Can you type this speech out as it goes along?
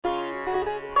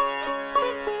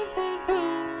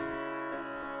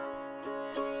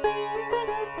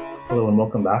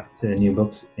welcome back to New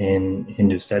Books in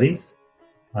Hindu Studies.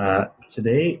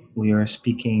 Today we are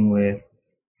speaking with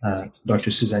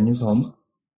Dr. Suzanne Newcomb,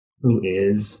 who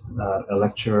is a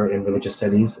lecturer in religious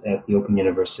studies at the Open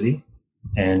University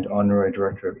and honorary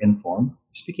director of Inform.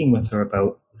 We're speaking with her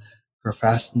about her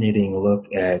fascinating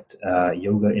look at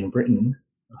yoga in Britain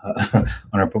on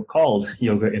her book called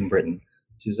Yoga in Britain.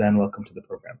 Suzanne, welcome to the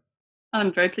program.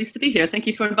 I'm very pleased to be here. Thank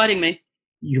you for inviting me.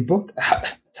 Your book,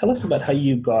 tell us about how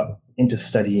you got into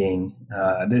studying.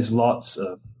 There's lots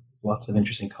of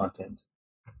interesting content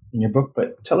in your book,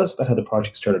 but tell us about how the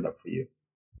project started up for you.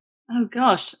 Oh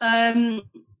gosh, it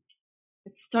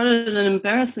started an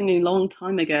embarrassingly long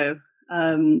time ago.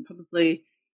 Probably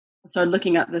I started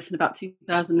looking at this in about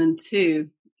 2002,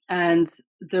 and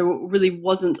there really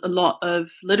wasn't a lot of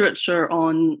literature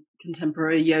on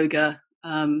contemporary yoga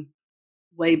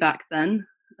way back then.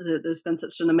 There's been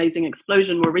such an amazing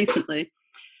explosion more recently,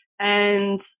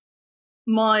 and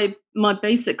my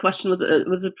basic question was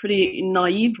a pretty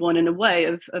naive one in a way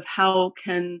of how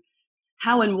and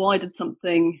why did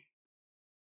something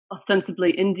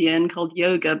ostensibly Indian called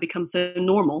yoga become so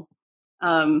normal?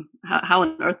 How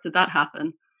on earth did that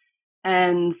happen?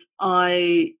 And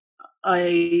I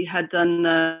had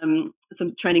done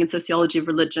some training in sociology of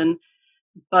religion,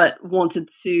 but wanted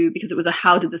to, because it was a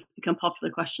how did this become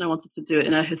popular question, I wanted to do it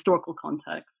in a historical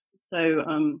context.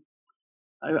 So,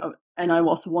 I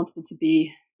also wanted it to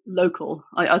be local.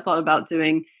 I thought about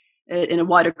doing it in a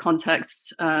wider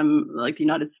context, like the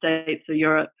United States or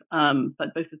Europe,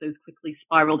 but both of those quickly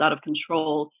spiraled out of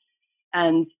control.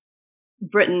 And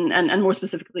Britain, and more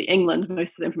specifically England,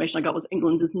 most of the information I got was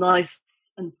England is nice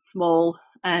and small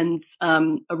and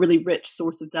a really rich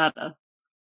source of data.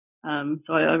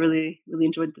 So I really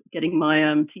enjoyed getting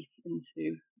my teeth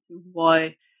into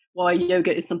why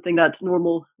yoga is something that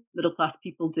normal middle class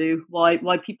people do. Why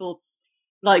people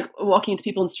like walking into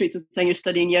people in the streets and saying you're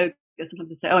studying yoga. Sometimes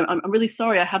they say, "Oh, I'm really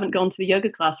sorry, I haven't gone to a yoga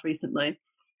class recently,"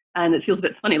 and it feels a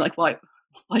bit funny. Like, why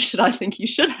should I think you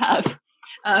should have?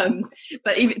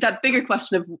 But even that bigger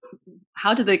question of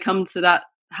how did they come to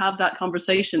have that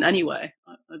conversation anyway?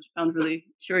 I found really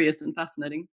curious and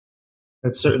fascinating.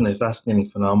 It's certainly a fascinating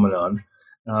phenomenon.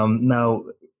 Now,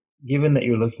 given that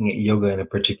you're looking at yoga in a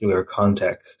particular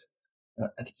context,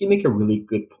 I think you make a really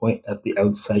good point at the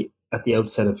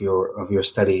outset of your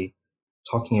study,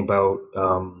 talking about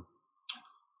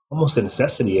almost the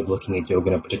necessity of looking at yoga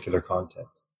in a particular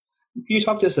context. Can you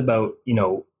talk to us about the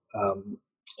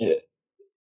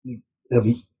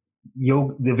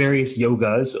various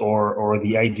yogas, or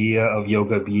the idea of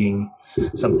yoga being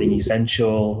something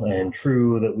essential and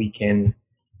true that we can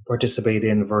participate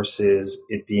in versus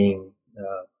it being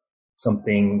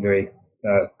something very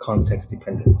context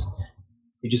dependent?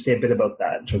 Could you say a bit about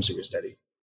that in terms of your study?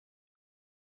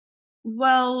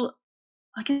 Well,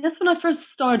 I guess when I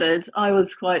first started, I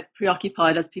was quite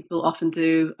preoccupied, as people often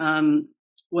do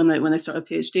when they start a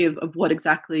PhD, of what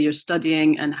exactly you're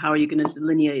studying and how are you going to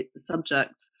delineate the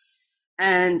subject.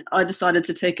 And I decided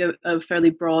to take a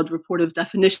fairly broad reportive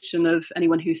definition of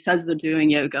anyone who says they're doing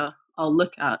yoga, I'll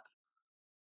look at.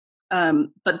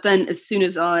 But then as soon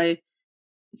as I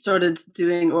started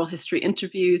doing oral history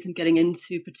interviews and getting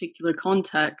into particular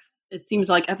contexts, it seems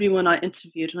like everyone I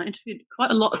interviewed, and I interviewed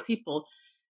quite a lot of people,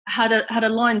 had a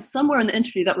line somewhere in the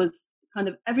interview that was kind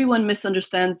of, everyone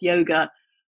misunderstands yoga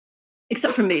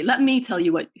except for me. Let me tell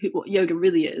you what yoga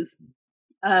really is.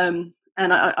 And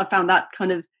I found that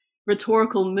kind of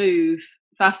rhetorical move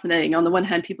fascinating. On the one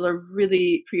hand, people are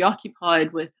really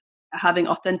preoccupied with having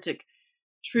authentic,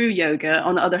 true yoga.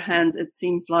 On the other hand, it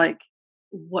seems like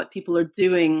what people are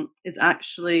doing is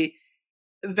actually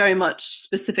very much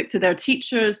specific to their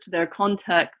teachers, to their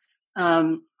contexts.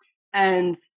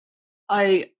 And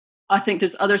I think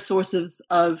there's other sources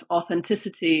of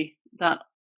authenticity that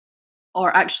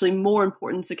are actually more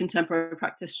important to contemporary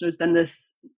practitioners than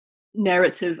this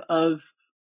narrative of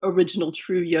original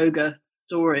true yoga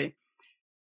story.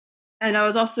 And I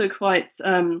was also quite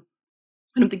kind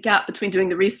of the gap between doing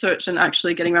the research and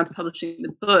actually getting around to publishing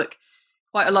the book.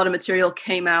 Quite a lot of material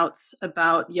came out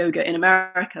about yoga in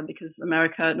America, because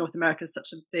North America is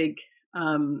such a big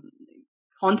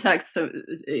context, so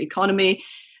economy,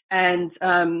 and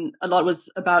a lot was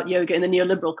about yoga in the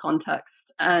neoliberal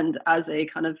context, and as a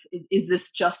kind of, is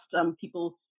this just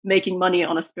people making money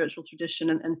on a spiritual tradition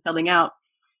and selling out?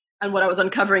 And what I was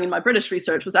uncovering in my British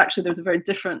research was actually there was a very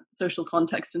different social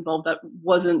context involved that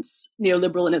wasn't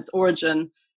neoliberal in its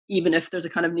origin, even if there's a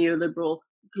kind of neoliberal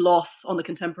gloss on the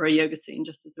contemporary yoga scene,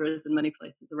 just as there is in many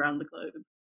places around the globe.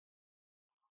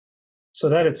 So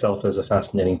that itself is a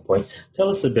fascinating point. Tell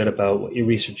us a bit about what your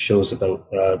research shows about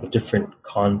the different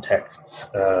contexts,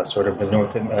 sort of the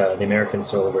American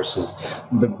soil versus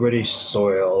the British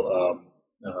soil,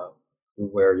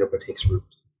 where yoga takes root.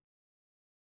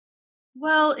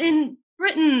 Well, in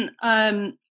Britain,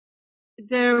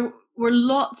 there were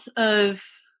lots of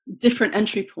different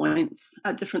entry points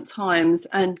at different times,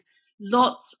 and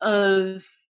lots of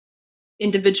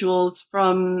individuals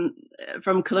from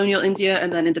colonial India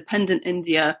and then independent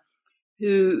India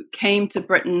who came to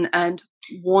Britain and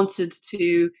wanted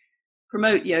to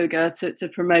promote yoga, to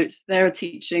promote their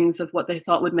teachings of what they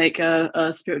thought would make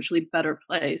a spiritually better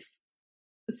place.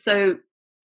 So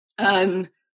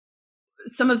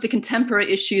some of the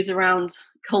contemporary issues around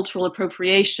cultural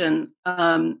appropriation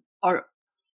are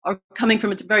coming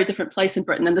from a very different place in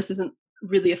Britain, and this isn't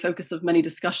really a focus of many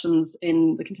discussions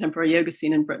in the contemporary yoga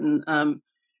scene in Britain,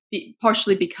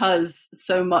 partially because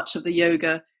so much of the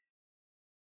yoga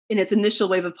in its initial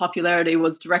wave of popularity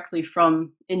was directly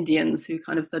from Indians who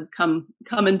kind of said, come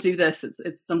and do this.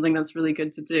 It's something that's really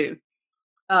good to do.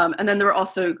 And then there were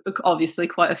also obviously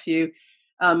quite a few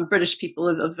British people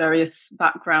of various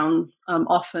backgrounds,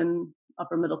 often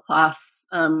upper middle class,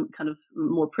 kind of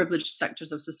more privileged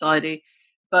sectors of society,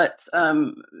 but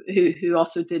who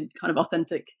also did kind of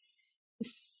authentic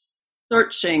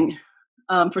searching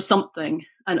for something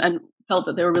and felt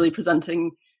that they were really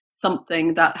presenting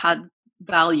something that had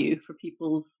value for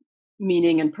people's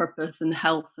meaning and purpose and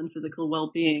health and physical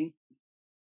well-being.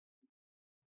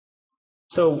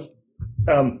 So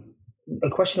a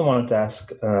question I wanted to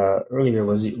ask earlier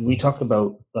was, we talked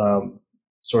about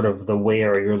sort of the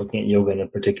where you're looking at yoga in a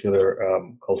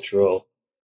particular cultural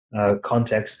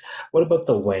context. What about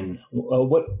the when?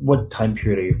 What time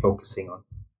period are you focusing on?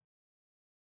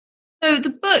 So the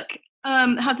book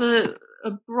has a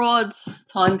broad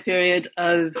time period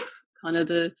of kind of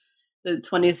the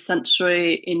 20th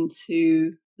century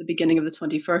into the beginning of the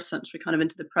 21st century, kind of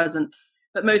into the present.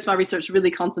 But most of my research really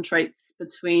concentrates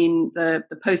between the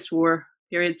post-war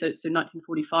period, so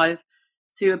 1945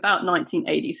 to about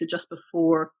 1980, so just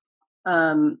before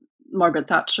Margaret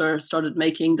Thatcher started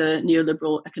making the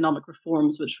neoliberal economic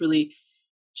reforms, which really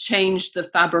changed the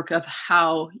fabric of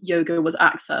how yoga was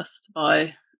accessed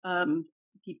by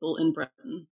people in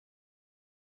Britain.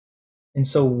 And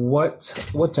so, what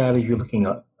data are you looking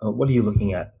at? What are you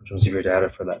looking at in terms of your data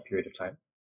for that period of time?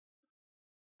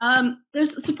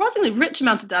 There's a surprisingly rich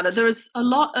amount of data. There's a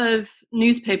lot of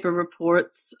newspaper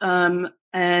reports,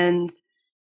 and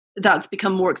that's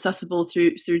become more accessible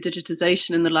through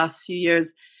digitization in the last few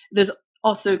years. There's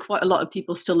also quite a lot of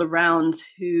people still around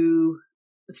who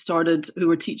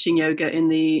were teaching yoga in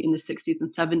the 60s and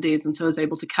 70s, and so I was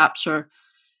able to capture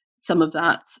some of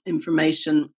that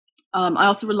information. I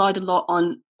also relied a lot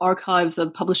on archives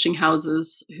of publishing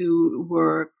houses who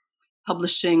were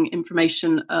publishing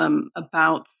information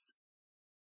about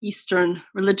Eastern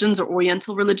religions, or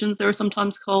Oriental religions, they were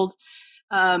sometimes called.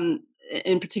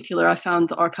 In particular, I found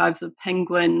the archives of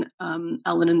Penguin,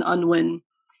 Allen and Unwin,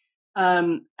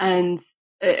 and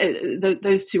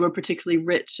those two were particularly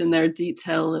rich in their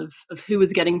detail of who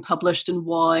was getting published and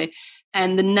why,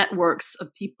 and the networks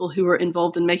of people who were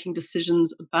involved in making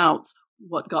decisions about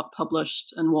what got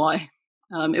published and why.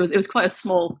 It was quite a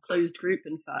small, closed group,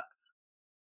 in fact.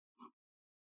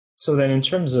 So then, in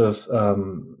terms of,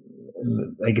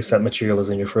 I guess that material is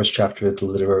in your first chapter, The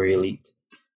Literary Elite.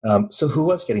 So who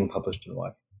was getting published and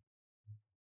why?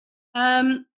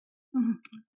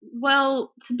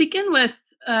 Well, to begin with,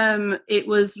 it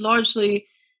was largely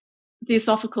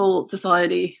Theosophical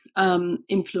Society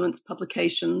influenced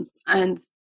publications, and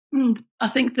I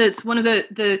think that one of a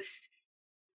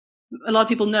lot of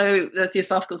people know the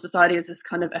Theosophical Society as this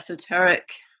kind of esoteric,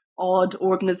 odd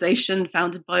organization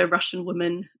founded by a Russian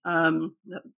woman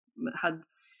that had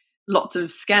lots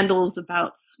of scandals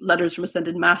about letters from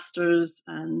ascended masters,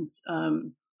 and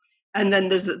then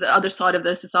there's the other side of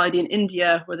the society in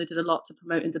India, where they did a lot to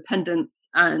promote independence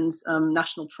and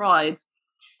national pride.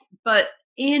 But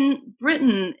in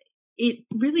Britain, it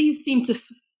really seemed to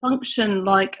function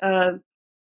like a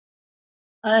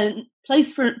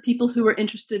place for people who were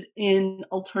interested in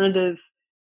alternative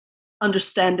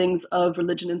understandings of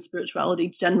religion and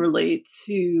spirituality generally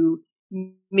to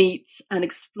meet and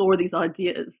explore these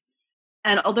ideas.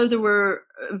 And although there were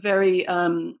very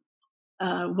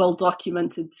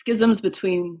well-documented schisms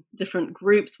between different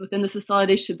groups within the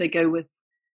society, should they go with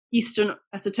Eastern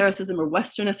esotericism or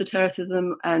Western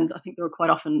esotericism, and I think there were quite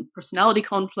often personality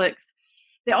conflicts.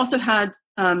 They also had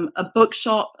a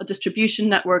bookshop, a distribution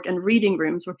network, and reading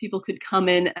rooms where people could come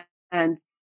in and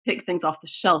pick things off the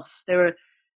shelf. They were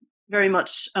very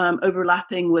much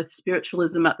overlapping with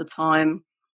spiritualism at the time.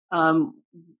 Could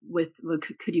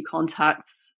you contact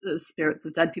the spirits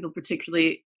of dead people,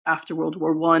 particularly after World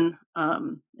War One?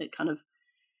 It kind of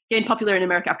gained popularity in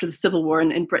America after the Civil War,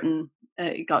 and in Britain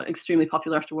it got extremely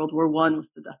popular after World War One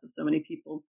with the death of so many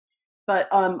people. But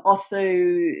also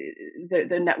they're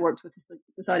networked with the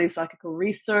Society of Psychical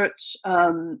Research,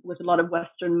 with a lot of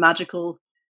Western magical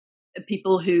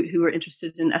people who were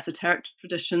interested in esoteric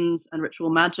traditions and ritual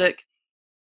magic.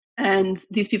 And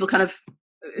these people kind of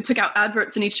took out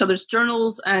adverts in each other's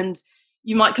journals, and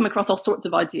you might come across all sorts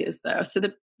of ideas there. So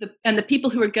the people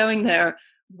who were going there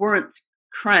weren't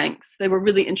cranks. They were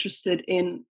really interested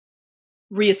in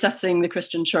reassessing the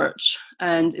Christian church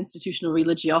and institutional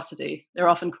religiosity. They're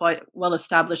often quite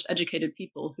well-established, educated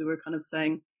people who were kind of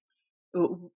saying,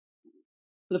 for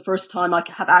the first time, I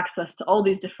have access to all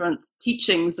these different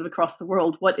teachings of across the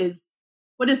world. What is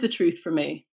the truth for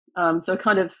me? So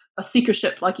kind of a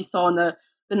seekership like you saw in the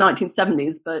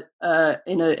 1970s, but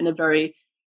in a very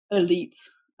elite,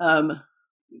 a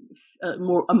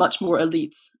much more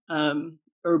elite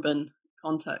urban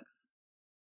context.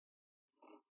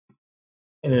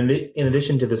 And in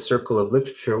addition to the circle of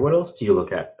literature, what else do you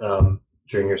look at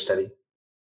during your study?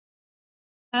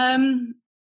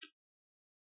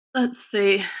 Let's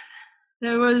see.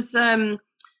 There was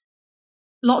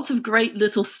lots of great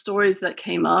little stories that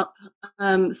came up.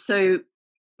 So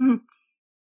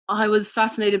I was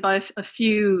fascinated by a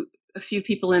few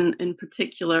people in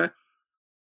particular.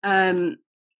 Some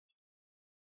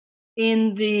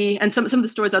of the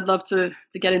stories I'd love to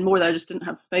get in more that I just didn't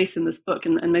have space in this book,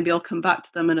 and maybe I'll come back to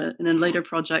them in a later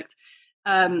project.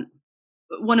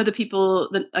 One of the people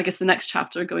that I guess the next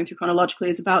chapter going through chronologically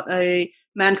is about a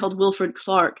man called Wilfred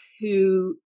Clark,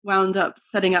 who wound up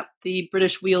setting up the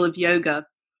British Wheel of Yoga.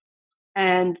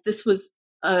 And this was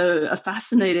a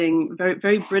fascinating, very,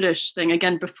 very British thing.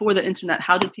 Again, before the internet,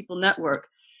 how did people network?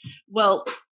 Well,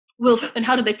 and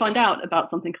how did they find out about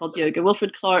something called yoga?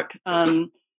 Wilfred Clark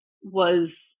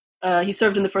he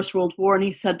served in the First World War, and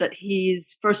he said that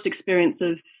his first experience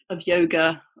of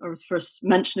yoga, or his first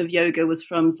mention of yoga, was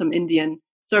from some Indian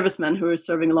servicemen who were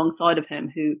serving alongside of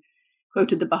him, who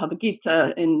quoted the Bhagavad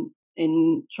Gita in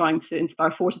trying to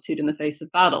inspire fortitude in the face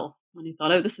of battle. And he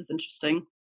thought, oh, this is interesting.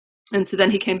 And so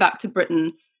then he came back to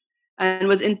Britain and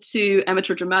was into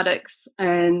amateur dramatics,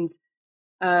 and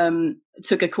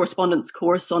took a correspondence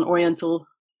course on Oriental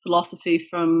philosophy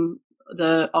from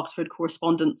the Oxford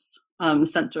Correspondence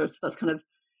Centre. So that's kind of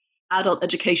adult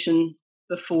education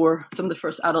before some of the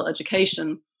first adult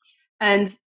education.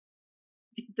 And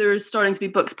there's starting to be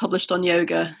books published on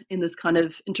yoga in this kind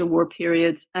of interwar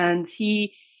period. And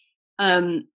he,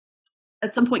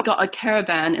 at some point, got a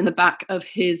caravan in the back of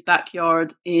his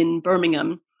backyard in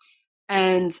Birmingham,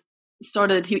 and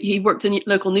he worked in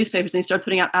local newspapers, and he started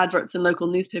putting out adverts in local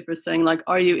newspapers saying, like,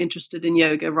 are you interested in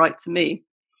yoga? Write to me.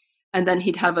 And then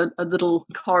he'd have a little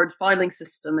card filing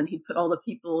system, and he'd put all the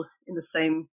people in the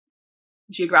same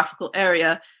geographical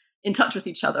area in touch with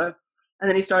each other. And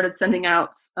then he started sending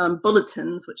out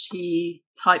bulletins, which he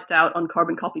typed out on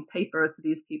carbon copy paper to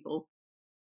these people.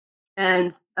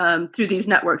 And through these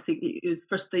networks, it was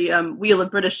first the Wheel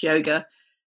of British Yoga,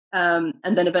 and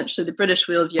then eventually the British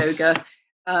Wheel of Yoga.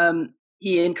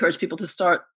 He encouraged people to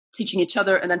start teaching each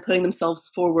other and then putting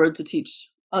themselves forward to teach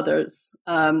others.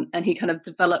 And he kind of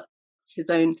developed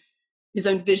his own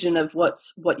vision of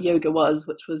what yoga was,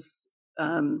 which was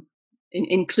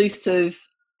inclusive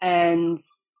and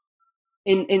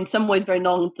in some ways very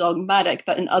non-dogmatic,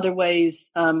 but in other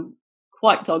ways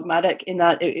quite dogmatic, in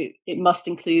that it must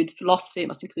include philosophy, it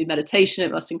must include meditation,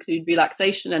 it must include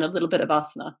relaxation, and a little bit of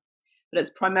asana. But it's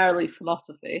primarily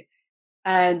philosophy.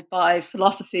 And by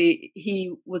philosophy,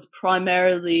 he was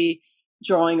primarily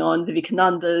drawing on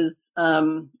Vivekananda's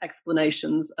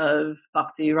explanations of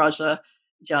Bhakti, Raja,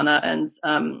 Jnana, and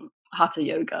Hatha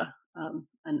Yoga,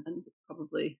 and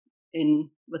probably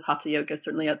with Hatha Yoga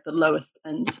certainly at the lowest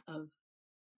end of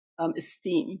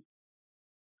esteem.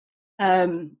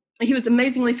 He was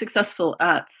amazingly successful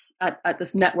at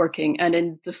this networking and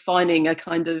in defining a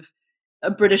kind of a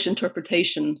British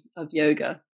interpretation of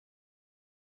yoga.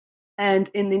 And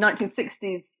in the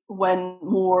 1960s, when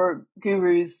more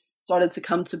gurus started to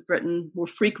come to Britain more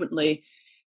frequently,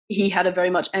 he had a very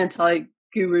much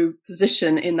anti-guru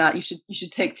position, in that you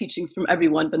should take teachings from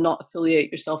everyone, but not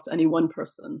affiliate yourself to any one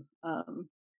person.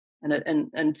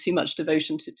 And too much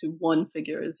devotion to one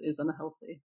figure is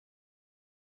unhealthy.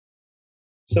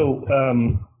 So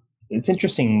it's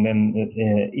interesting then,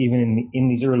 even in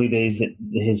these early days, that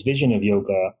his vision of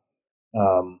yoga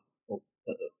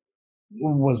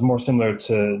was more similar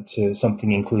to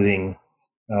something including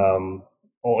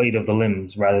all eight of the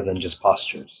limbs rather than just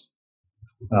postures.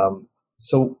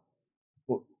 So,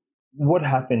 what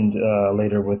happened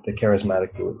later with the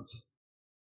charismatic gurus?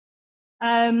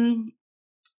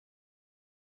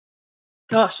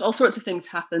 Gosh, all sorts of things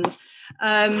happened.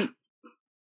 There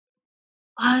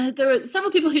were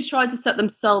several people who tried to set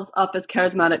themselves up as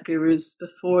charismatic gurus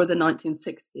before the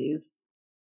 1960s.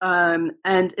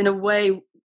 And in a way,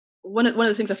 one of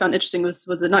the things I found interesting was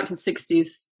the 1960s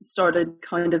started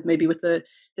kind of maybe with the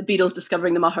Beatles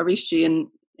discovering the Maharishi in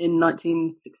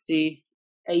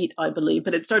 1968, I believe,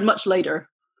 but it started much later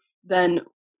than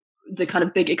the kind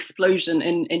of big explosion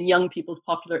in young people's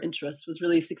popular interest was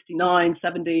really 69,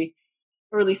 70,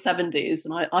 early 70s,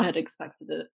 and I had expected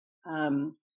it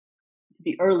to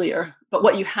be earlier. But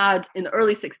what you had in the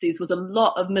early 60s was a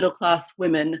lot of middle-class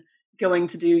women going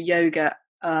to do yoga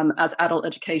as adult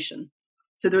education.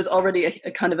 So there was already a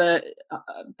kind of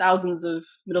thousands of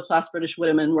middle-class British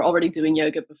women were already doing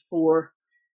yoga before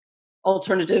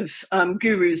alternative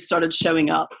gurus started showing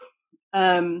up.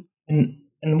 And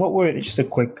what were, just a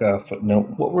quick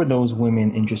footnote, what were those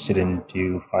women interested in, do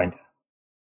you find?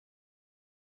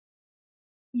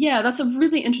 Yeah, that's a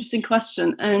really interesting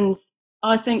question. And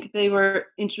I think they were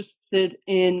interested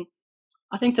in,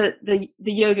 I think that the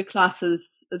yoga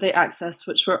classes that they accessed,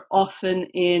 which were often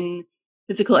in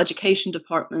physical education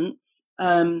departments,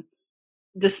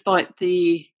 despite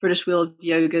the British Wheel of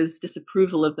Yoga's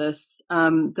disapproval of this,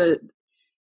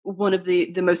 one of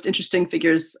the most interesting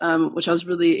figures, which I was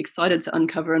really excited to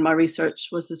uncover in my research,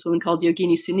 was this woman called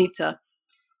Yogini Sunita,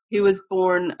 who was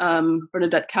born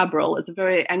Bernadette Cabral as a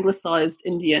very anglicized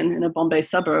Indian in a Bombay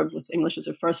suburb with English as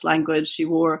her first language. She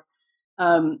wore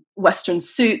Western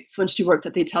suits when she worked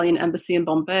at the Italian embassy in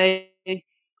Bombay.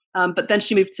 But then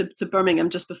she moved to Birmingham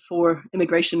just before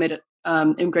immigration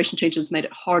changes made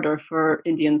it harder for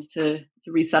Indians to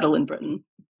resettle in Britain.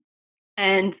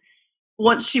 And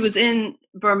once she was in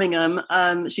Birmingham,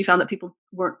 she found that people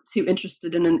weren't too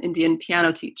interested in an Indian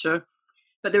piano teacher,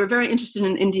 but they were very interested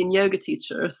in an Indian yoga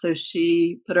teacher. So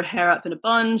she put her hair up in a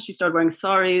bun, she started wearing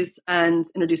saris and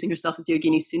introducing herself as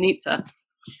Yogini Sunita.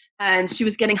 And she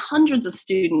was getting hundreds of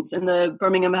students in the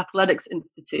Birmingham Athletics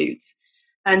Institute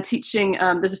and teaching.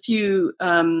 There's a few,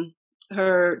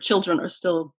 her children are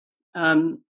still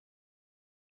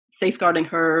safeguarding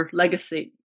her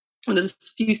legacy. And there's a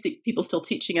few people still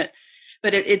teaching it,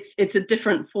 but it's a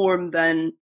different form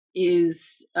than you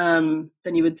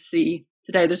would see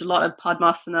today. There's a lot of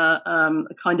Padmasana,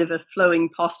 a kind of a flowing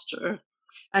posture,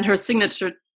 and her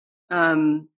signature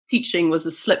teaching was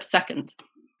the slip second.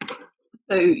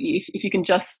 So if you can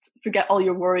just forget all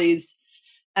your worries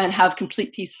and have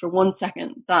complete peace for 1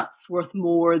 second, that's worth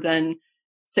more than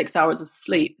 6 hours of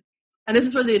sleep. And this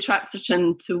is where the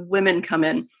attraction to women come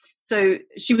in. So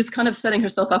she was kind of setting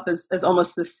herself up as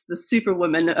almost this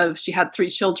superwoman of, she had 3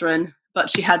 children, but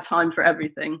she had time for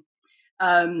everything.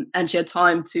 And she had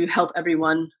time to help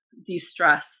everyone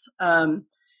de-stress. What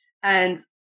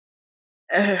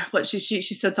she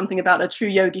said something about a true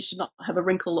yogi should not have a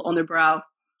wrinkle on their brow.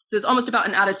 So it's almost about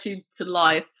an attitude to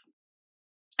life.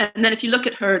 And then if you look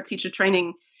at her teacher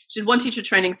training, she did one teacher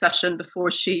training session before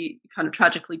she kind of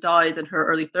tragically died in her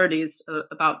early 30s,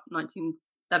 about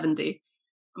 1970.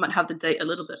 I might have the date a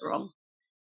little bit wrong.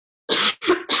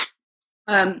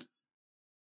 But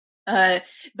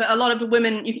a lot of the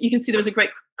women, you can see there was a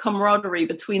great camaraderie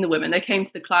between the women. They came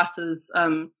to the classes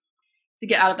to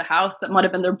get out of the house. That might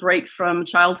have been their break from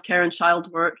childcare and child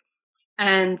work.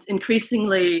 And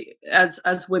increasingly, as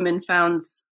women found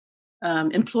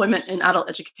employment in adult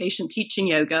education teaching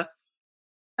yoga,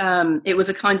 it was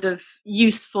a kind of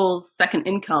useful second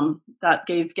income that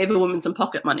gave a woman some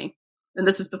pocket money. And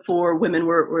this was before women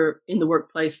were in the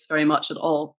workplace very much at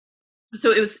all.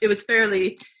 So it was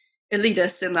fairly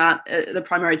elitist in that the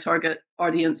primary target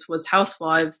audience was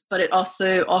housewives, but it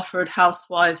also offered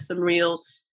housewives a real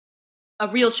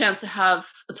chance to have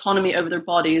autonomy over their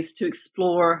bodies, to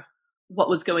explore what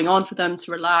was going on for them,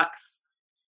 to relax,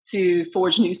 to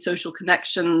forge new social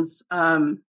connections.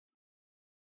 And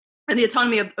the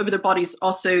autonomy over their bodies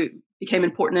also became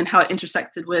important in how it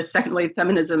intersected with second wave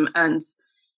feminism and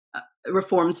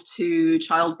reforms to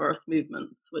childbirth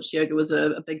movements, which yoga was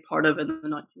a big part of in the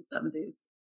 1970s.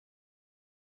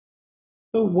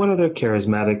 So what other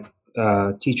charismatic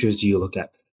teachers do you look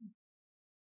at?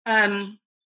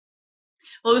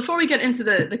 Well, before we get into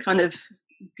the kind of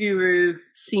guru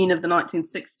scene of the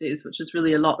 1960s, which is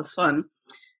really a lot of fun,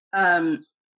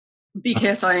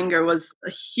 BKS Iyengar was a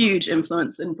huge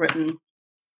influence in Britain.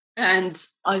 And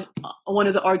one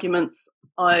of the arguments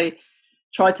I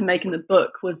tried to make in the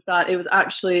book was that it was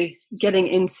actually getting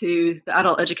into the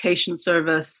adult education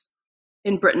service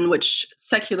in Britain, which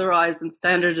secularized and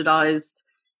standardized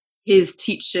his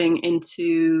teaching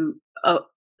into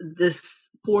this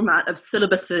format of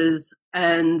syllabuses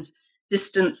and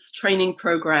distance training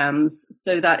programs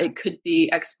so that it could be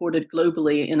exported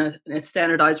globally in a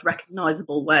standardized,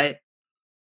 recognizable way.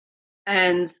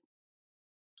 And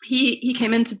he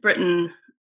came into Britain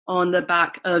on the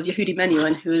back of Yehudi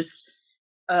Menuhin, who is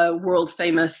a world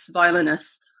famous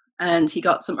violinist, and he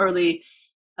got some early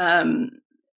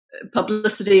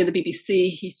publicity in the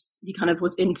BBC. He kind of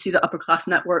was into the upper class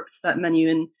networks that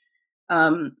Menuhin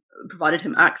provided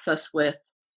him access with,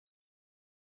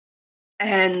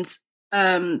 and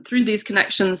through these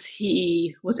connections,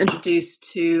 he was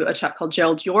introduced to a chap called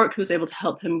Gerald York, who was able to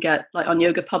help him get Light on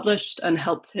Yoga published and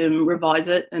helped him revise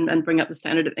it and bring up the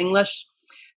standard of English.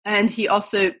 And he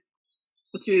also,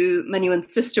 through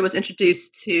Menuhin's sister, was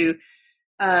introduced to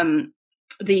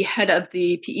the head of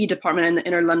the PE department in the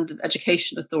Inner London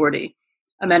Education Authority,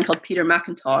 a man called Peter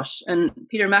Mackintosh. And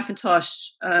Peter Mackintosh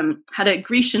had a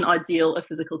Grecian ideal of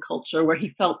physical culture, where he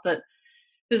felt that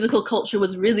physical culture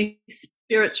was really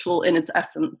spiritual in its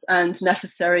essence and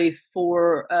necessary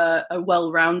for a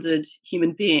well-rounded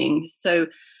human being. So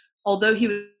although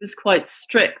he was quite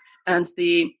strict, and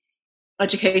the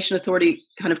Education Authority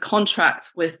kind of contract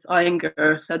with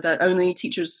Iyengar said that only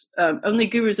teachers, only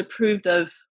gurus approved of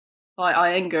by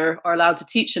Iyengar are allowed to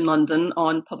teach in London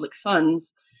on public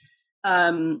funds.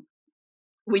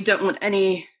 We don't want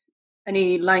any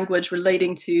language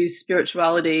relating to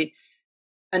spirituality,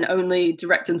 and only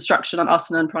direct instruction on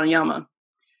asana and pranayama.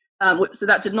 So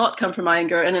that did not come from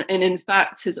Iyengar, and in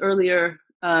fact, his earlier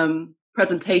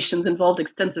presentations involved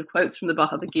extensive quotes from the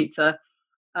Bhagavad Gita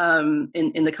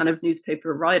in the kind of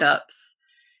newspaper write-ups.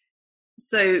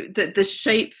 So the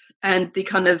shape and the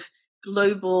kind of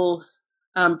global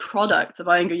product of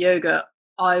Iyengar Yoga,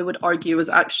 I would argue, was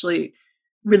actually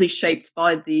really shaped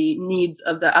by the needs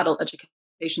of the adult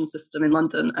education system in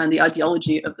London and the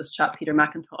ideology of this chap, Peter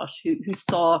Mackintosh, who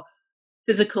saw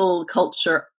physical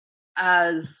culture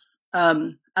as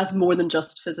more than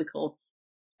just physical.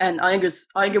 And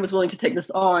Iyengar was willing to take this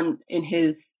on in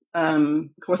his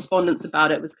correspondence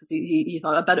about it, was because he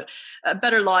thought a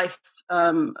better life,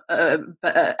 more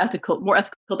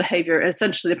ethical behavior.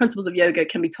 Essentially, the principles of yoga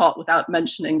can be taught without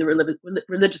mentioning the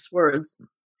religious words.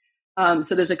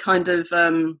 So there's a kind of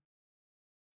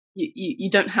you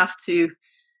don't have to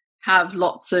have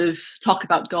lots of talk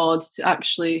about God to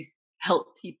actually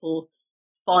help people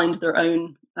find their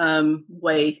own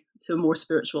way to a more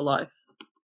spiritual life.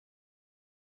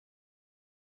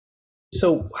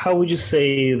 So, how would you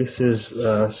say this is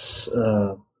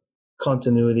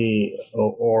continuity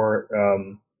or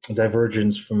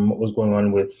divergence from what was going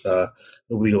on with the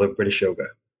wheel of British yoga?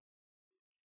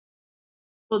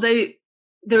 Well,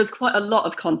 there was quite a lot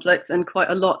of conflict and quite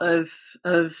a lot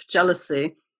of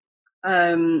jealousy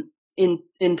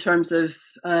in terms of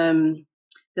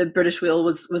the British wheel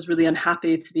was really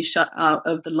unhappy to be shut out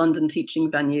of the London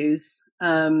teaching venues,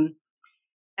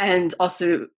 and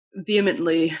also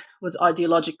vehemently was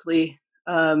ideologically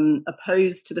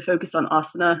opposed to the focus on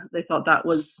asana. They thought that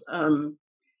was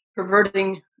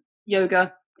perverting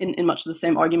yoga in much of the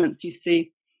same arguments you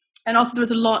see. And also there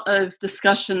was a lot of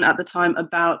discussion at the time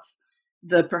about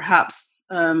the perhaps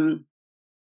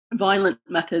violent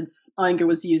methods Iyengar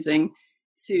was using.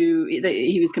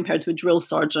 He was compared to a drill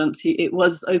sergeant. It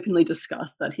was openly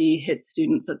discussed that he hit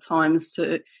students at times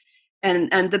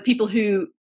and the people who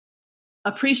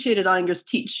appreciated Iyengar's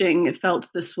teaching felt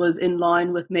this was in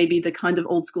line with maybe the kind of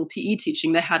old school PE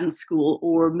teaching they had in school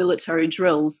or military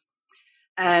drills,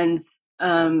 and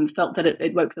felt that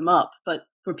it woke them up. But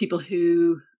for people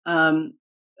who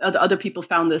other people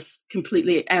found this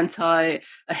completely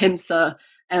anti-ahimsa,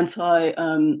 anti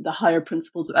the higher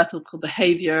principles of ethical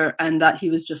behavior, and that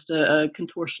he was just a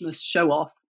contortionist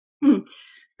show-off.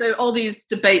 So all these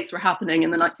debates were happening in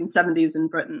the 1970s in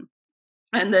Britain,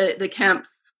 and the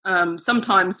camps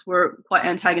sometimes were quite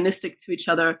antagonistic to each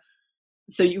other.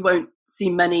 So you won't see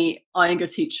many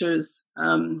Iyengar teachers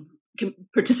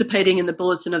participating in the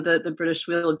bulletin of the British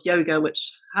Wheel of Yoga,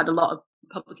 which had a lot of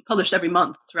published every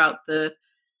month throughout the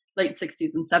late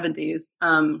 60s and 70s.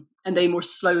 And they more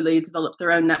slowly developed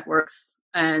their own networks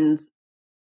and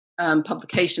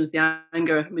publications, the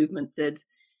Iyengar movement did.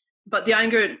 But the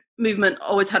Iyengar movement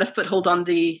always had a foothold on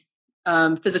the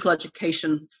physical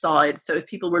education side. So if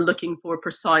people were looking for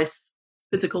precise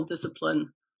physical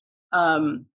discipline,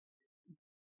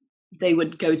 they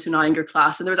would go to an Iyengar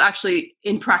class. And there was actually,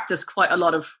 in practice, quite a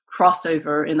lot of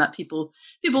crossover in that people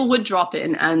would drop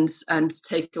in and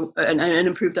take and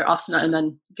improve their asana and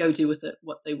then go do with it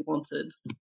what they wanted.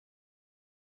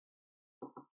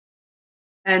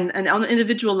 And on the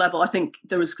individual level, I think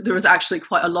there was actually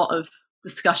quite a lot of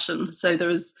discussion. So there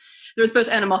was both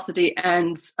animosity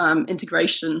and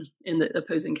integration in the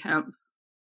opposing camps.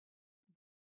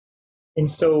 And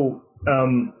so,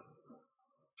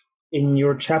 in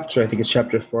your chapter, I think it's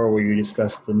chapter 4, where you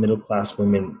discuss the middle class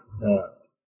women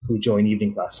who join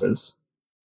evening classes.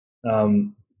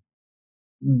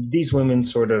 These women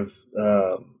sort of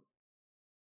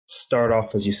start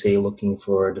off, as you say, looking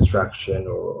for a distraction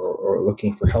or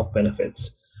looking for health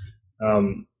benefits.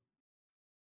 Can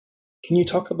you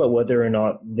talk about whether or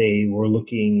not they were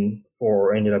looking for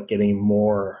or ended up getting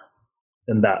more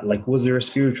than that? Like, was there a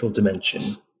spiritual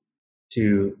dimension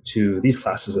to these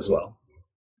classes as well?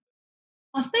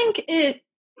 I think it's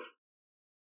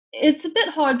a bit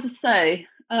hard to say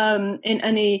in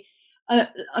any.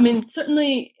 I mean,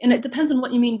 certainly, and it depends on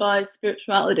what you mean by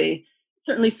spirituality.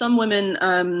 Certainly, some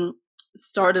women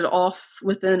started off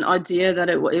with an idea that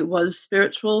it was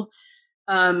spiritual.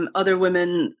 Other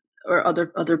women or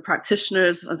other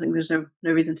practitioners, I think there's no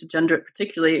reason to gender it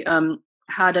particularly,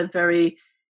 had a very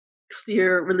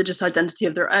clear religious identity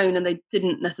of their own, and they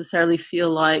didn't necessarily feel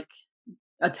like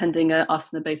attending a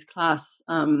asana-based class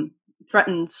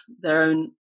threatened their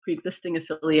own pre-existing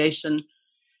affiliation.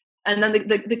 And then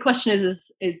the question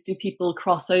is do people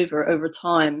cross over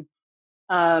time?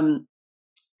 And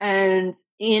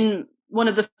in one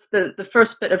of the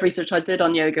first bit of research I did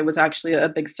on yoga was actually a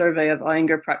big survey of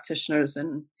Iyengar practitioners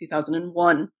in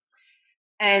 2001.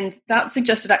 And that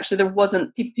suggested actually there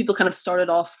wasn't, people kind of started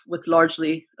off with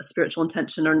largely a spiritual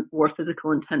intention or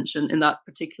physical intention in that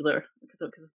particular, because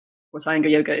of course Iyengar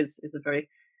yoga is a very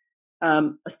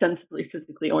ostensibly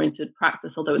physically oriented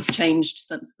practice, although it's changed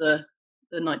since the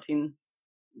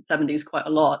 1970s quite a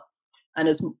lot and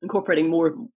is incorporating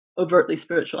more overtly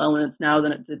spiritual elements now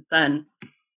than it did then.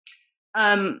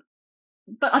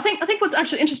 But I think what's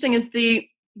actually interesting is the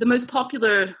most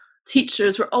popular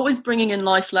teachers were always bringing in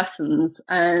life lessons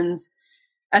and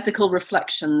ethical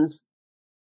reflections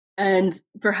and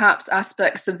perhaps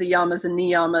aspects of the yamas and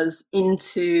niyamas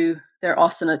into their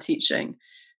asana teaching.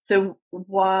 So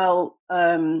while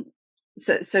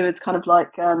so it's kind of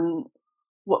like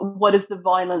what is the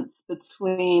violence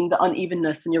between the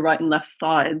unevenness in your right and left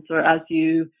sides, or as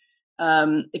you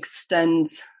extend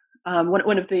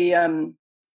one of the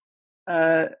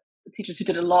teachers who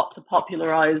did a lot to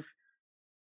popularize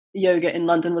yoga in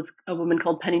London was a woman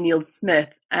called Penny Neale-Smith,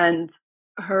 and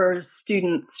her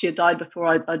students, she had died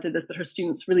before I did this, but her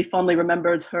students really fondly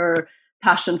remembered her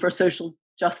passion for social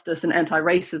justice and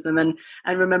anti-racism,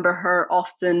 and remember her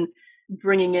often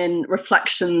bringing in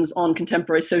reflections on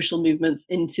contemporary social movements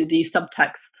into the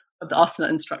subtext of the asana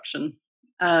instruction.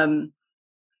 And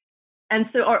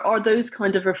so are those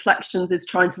kind of reflections, is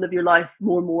trying to live your life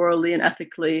more morally and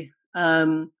ethically,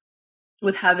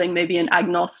 with having maybe an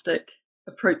agnostic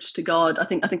approach to God. I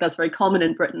think that's very common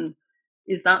in Britain.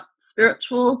 Is that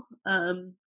spiritual? I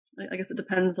guess it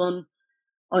depends on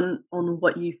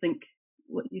what you think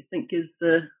is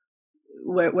the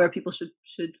where people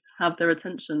should have their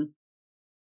attention.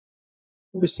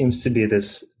 There seems to be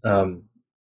this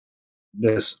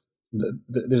there's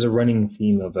a running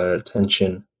theme of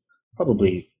attention,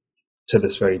 probably to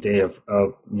this very day, of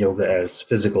yoga as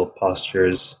physical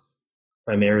postures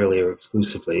primarily or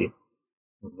exclusively,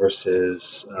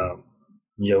 versus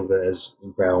yoga as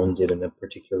grounded in a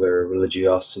particular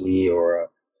religiosity or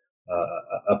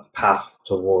a path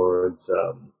towards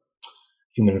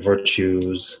human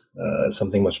virtues,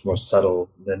 something much more subtle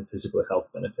than physical health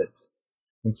benefits.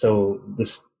 And so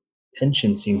this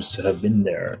tension seems to have been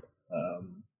there.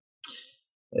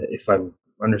 If I'm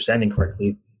understanding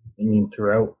correctly, I mean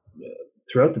throughout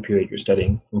the period you're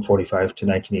studying, from 45 to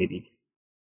 1980.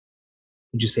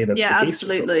 Would you say that's the case?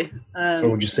 Absolutely. Or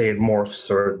would you say it morphs,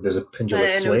 or there's a pendulum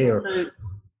sway?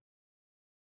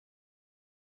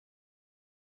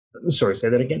 Sorry, say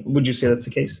that again. Would you say that's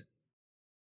the case?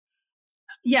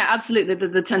 Yeah, absolutely.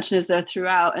 The tension is there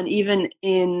throughout, and even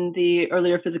in the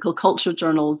earlier physical culture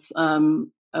journals,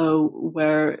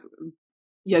 where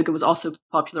yoga was also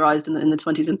popularized in the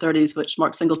 20s and 30s, which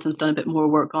Mark Singleton's done a bit more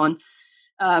work on.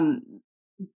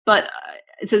 But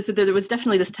so there was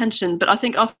definitely this tension. But I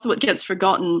think also what gets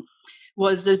forgotten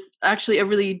was there's actually a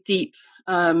really deep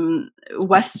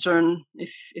Western,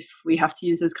 if we have to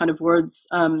use those kind of words,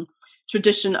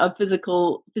 tradition of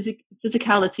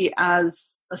physicality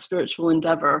as a spiritual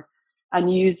endeavor,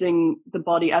 and using the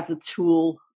body as a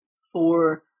tool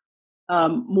for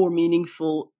more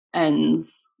meaningful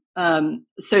ends.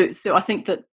 So I think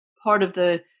that part of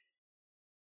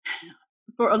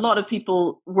for a lot of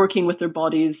people working with their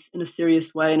bodies in a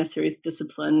serious way, in a serious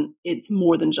discipline, it's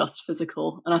more than just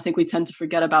physical. And I think we tend to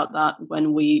forget about that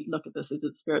when we look at this. Is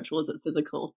it spiritual? Is it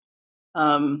physical?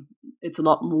 It's a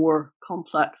lot more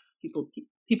complex.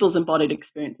 People's embodied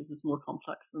experiences is more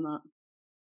complex than that.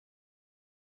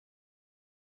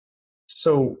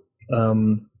 So,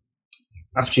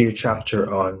 after your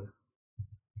chapter on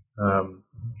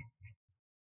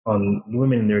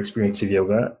women and their experience of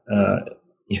yoga,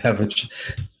 you have a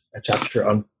chapter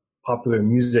on popular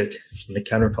music and the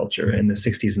counterculture in the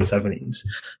 60s and 70s. Do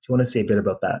you want to say a bit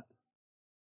about that?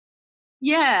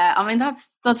 Yeah, I mean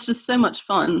that's just so much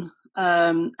fun,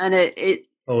 and it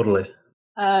Totally.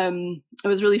 it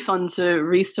was really fun to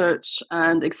research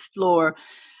and explore.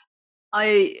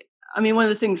 I mean, one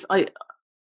of the things I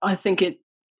think it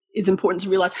is important to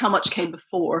realize how much came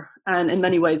before, and in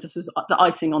many ways this was the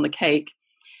icing on the cake.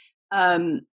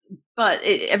 But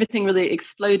everything really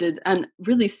exploded, and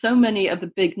really so many of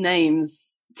the big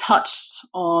names touched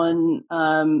on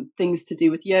things to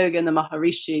do with yoga and the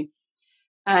Maharishi.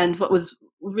 And what was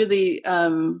really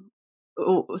one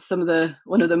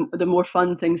of the more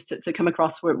fun things to come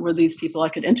across were these people I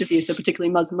could interview. So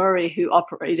particularly Mus Murray, who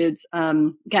operated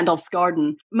Gandalf's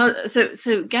Garden. So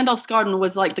Gandalf's Garden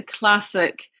was like the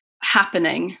classic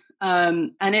happening.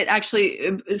 And it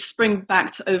actually sprang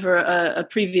back to over a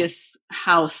previous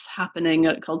house happening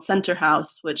called Center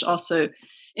House, which also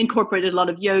incorporated a lot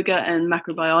of yoga and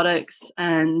macrobiotics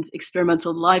and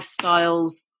experimental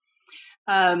lifestyles.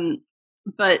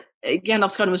 But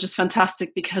Gandalf's Garden was just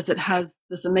fantastic because it has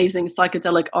this amazing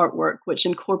psychedelic artwork which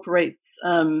incorporates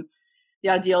the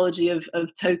ideology of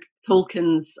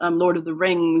Tolkien's Lord of the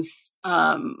Rings,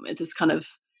 this kind of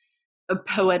a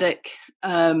poetic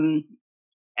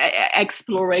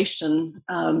exploration.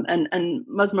 And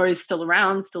Mus Murray is still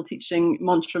around, still teaching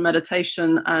mantra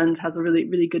meditation, and has a really,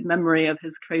 really good memory of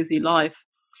his crazy life.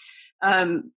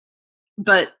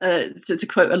 But to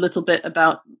quote a little bit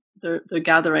about their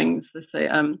gatherings, they say,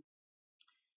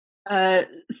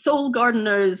 soul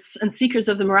gardeners and seekers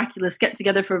of the miraculous get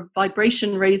together for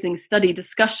vibration-raising study,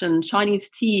 discussion,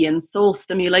 Chinese tea, and soul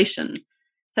stimulation.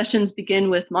 Sessions begin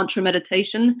with mantra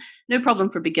meditation, no problem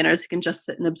for beginners who can just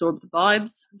sit and absorb the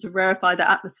vibes, to rarefy the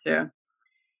atmosphere.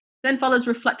 Then follows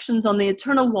reflections on the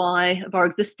eternal why of our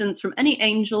existence from any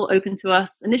angel open to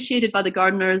us, initiated by the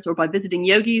gardeners or by visiting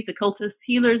yogis, occultists,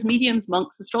 healers, mediums,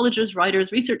 monks, astrologers,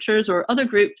 writers, researchers, or other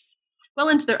groups well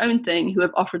into their own thing who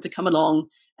have offered to come along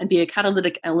and be a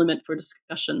catalytic element for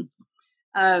discussion.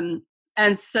 And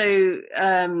so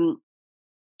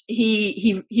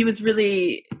he was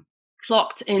really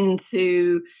clocked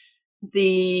into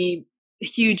the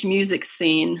huge music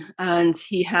scene, and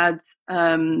he had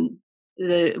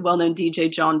the well-known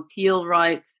DJ John Peel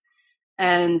write,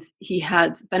 and he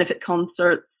had benefit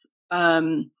concerts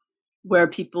where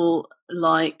people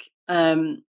like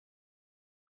some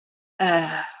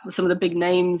of the big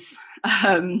names.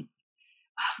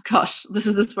 Gosh, this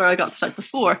is where I got stuck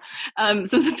before. So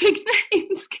the big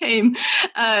names came.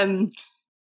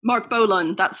 Mark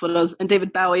Bolan, that's what it was, and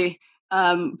David Bowie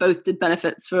both did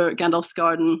benefits for Gandalf's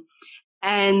Garden.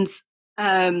 And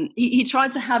he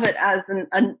tried to have it as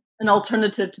an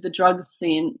alternative to the drugs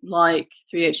scene, like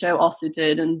 3HO also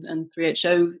did, and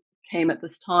 3HO came at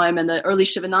this time. And the early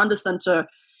Shivananda Center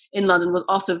in London was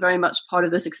also very much part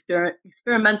of this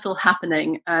experimental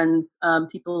happening. And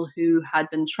people who had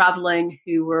been traveling,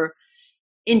 who were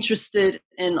interested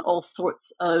in all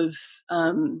sorts of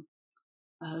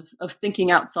thinking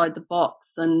outside the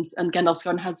box. And Gandalf's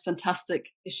Garden has a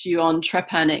fantastic issue on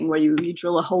trepanning, where you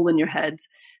drill a hole in your head,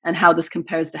 and how this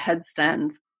compares to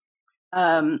headstand.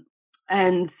 No,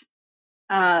 it's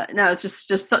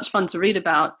just such fun to read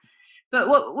about. But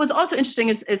what was also interesting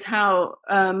is how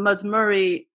Mus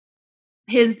Murray,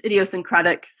 his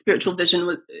idiosyncratic spiritual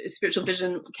vision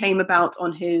came about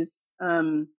on his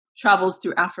travels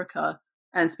through Africa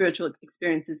and spiritual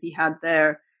experiences he had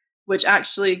there, which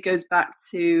actually goes back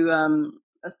to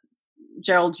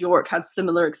Gerald York had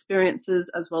similar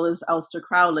experiences, as well as Aleister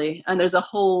Crowley. And there's a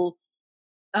whole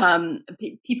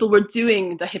people were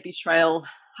doing the hippie trail,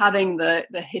 having the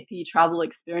hippie travel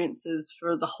experiences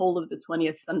for the whole of the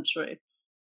 20th century.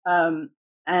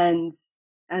 And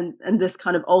this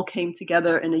kind of all came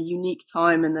together in a unique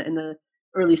time in the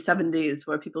early 70s,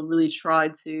 where people really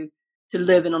tried to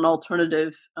live in an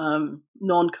alternative,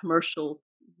 non-commercial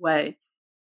way.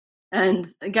 And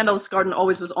Gandalf's Garden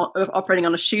always was operating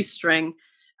on a shoestring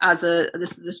as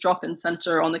this drop-in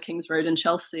center on the King's Road in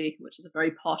Chelsea, which is a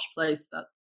very posh place that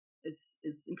is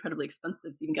incredibly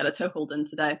expensive to even get a toehold in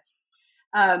today.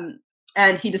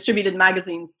 And he distributed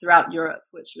magazines throughout Europe,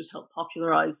 which would help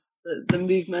popularize the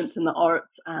movement and the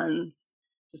arts and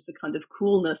just the kind of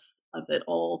coolness of it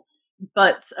all.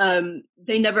 But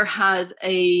they never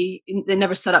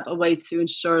set up a way to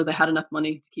ensure they had enough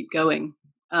money to keep going.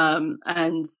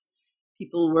 And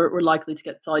people were likely to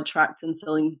get sidetracked in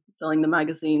selling the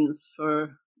magazines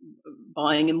for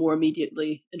buying and more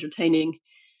immediately entertaining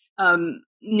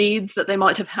needs that they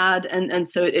might have had, and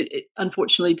so it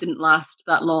unfortunately didn't last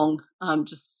that long,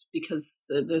 just because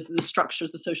the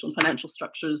structures, the social and financial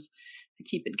structures to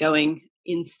keep it going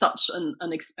in such an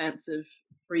expansive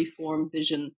free-form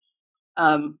vision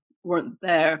weren't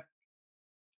there.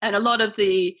 And a lot of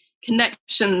the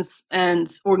connections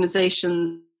and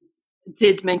organizations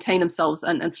did maintain themselves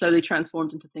and slowly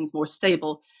transformed into things more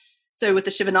stable. So with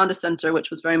the Shivananda Center, which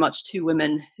was very much two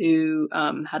women who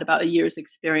had about a year's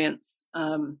experience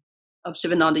of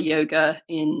Shivananda yoga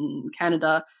in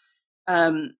Canada,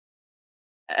 came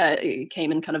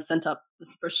and kind of set up the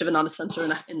first Shivananda Center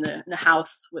in the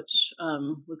house, which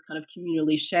was kind of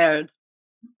communally shared,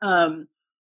 and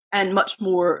much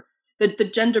more.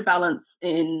 The gender balance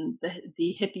in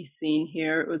the hippie scene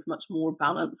here was much more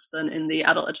balanced than in the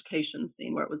adult education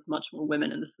scene, where it was much more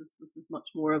women, and this was much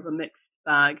more of a mixed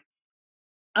bag.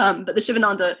 But the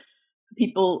Shivananda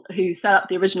people who set up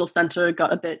the original center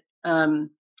got a bit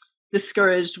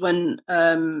discouraged when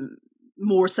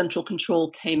more central control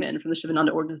came in from the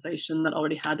Shivananda organization that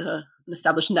already had an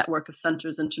established network of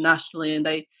centers internationally, and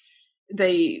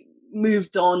they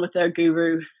moved on with their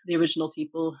guru, the original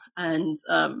people, and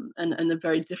a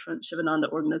very different Shivananda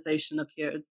organization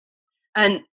appeared.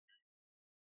 And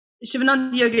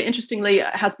Shivananda yoga, interestingly,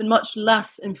 has been much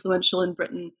less influential in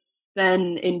Britain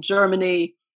than in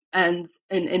Germany and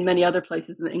in many other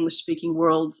places in the English-speaking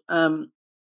world,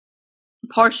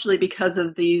 partially because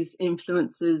of these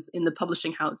influences in the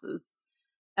publishing houses.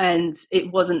 And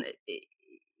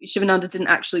Shivananda didn't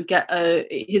actually get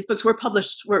his books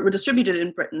were distributed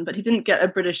in Britain, but he didn't get a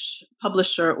British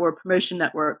publisher or promotion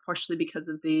network, partially because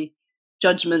of the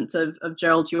judgment of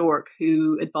Gerald York,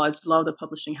 who advised a lot of the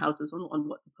publishing houses on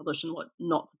what to publish and what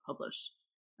not to publish.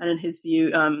 And in his view,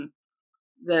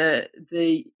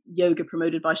 the yoga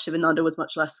promoted by Shivananda was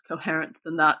much less coherent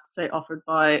than that, say, offered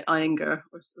by Iyengar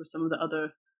or some of the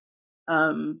other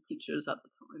teachers at the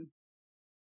time.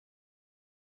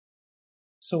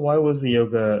 So why was the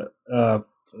yoga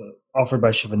offered by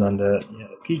Shivananda?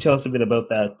 Can you tell us a bit about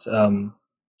that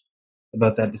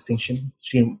distinction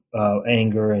between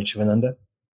Iyengar and Shivananda?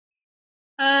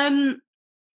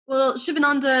 Well,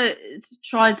 Shivananda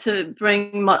tried to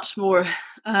bring much more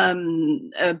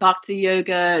bhakti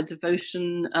yoga,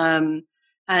 devotion,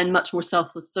 and much more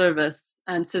selfless service.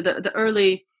 And so the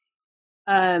early,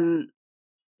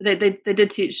 they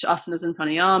did teach asanas and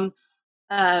pranayam,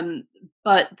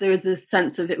 but there was this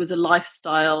sense of it was a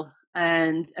lifestyle,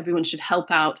 and everyone should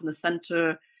help out in the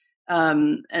center,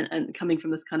 and coming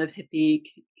from this kind of hippie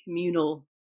communal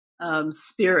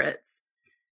spirit,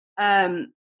 and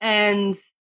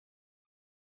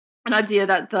an idea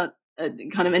that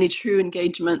kind of any true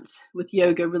engagement with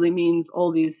yoga really means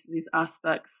all these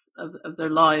aspects of their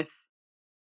life.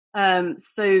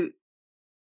 So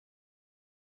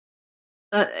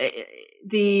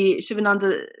the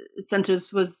Shivananda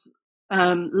centers was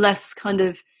less kind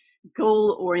of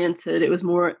goal oriented. It was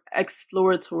more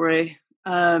exploratory,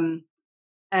 and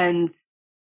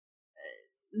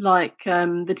like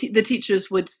the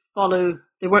teachers would follow.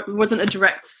 It wasn't a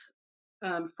direct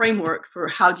framework for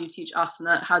how do you teach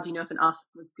asana, how do you know if an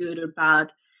asana is good or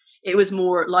bad. It was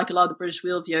more like a lot of the British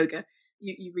Wheel of Yoga.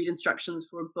 You read instructions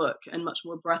for a book, and much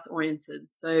more breath oriented.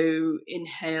 So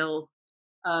inhale,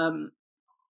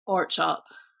 arch up,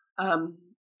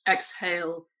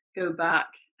 exhale, go back,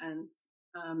 and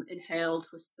inhale,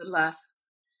 twist to the left.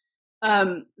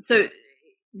 So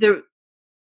they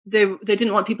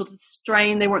didn't want people to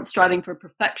strain. They weren't striving for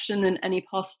perfection in any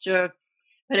posture,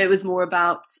 but it was more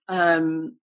about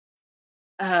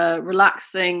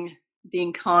relaxing,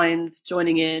 being kind,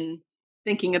 joining in,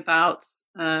 thinking about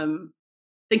the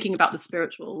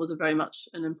spiritual was a very much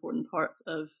an important part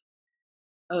of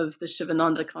the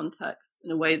Shivananda context,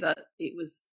 in a way that it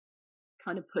was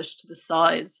kind of pushed to the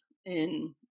side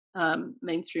in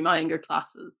mainstream Iyengar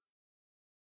classes.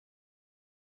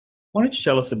 Why don't you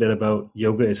tell us a bit about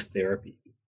yoga as therapy?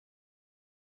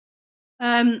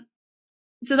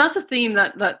 So that's a theme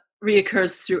that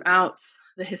reoccurs throughout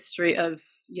the history of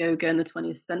yoga in the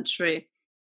 20th century.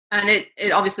 And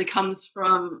it obviously comes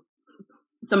from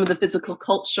some of the physical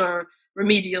culture,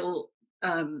 remedial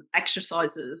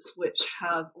exercises, which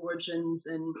have origins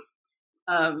in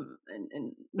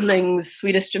in Ling's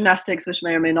Swedish gymnastics, which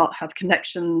may or may not have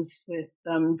connections with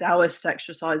Taoist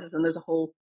exercises, and there's a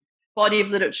whole body of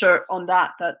literature on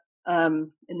that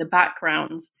in the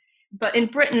background. But in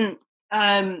Britain,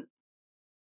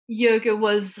 yoga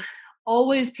was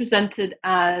always presented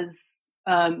as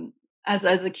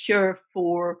a cure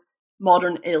for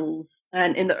modern ills.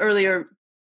 And in the earlier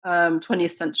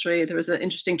 20th century, there was an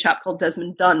interesting chap called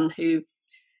Desmond Dunn who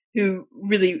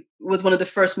really was one of the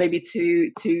first maybe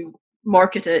to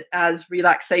market it as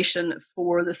relaxation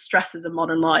for the stresses of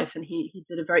modern life. And he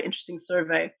did a very interesting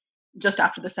survey just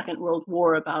after the Second World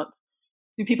War about,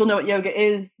 do people know what yoga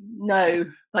is? No,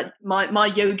 but my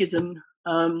yogism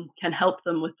can help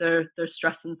them with their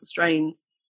stress and strains.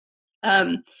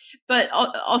 But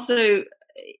also,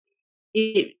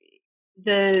 the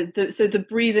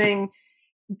breathing,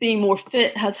 being more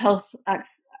fit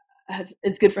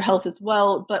is good for health as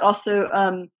well. But also,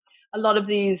 a lot of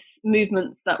these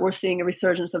movements that we're seeing a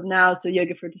resurgence of now, so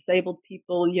yoga for disabled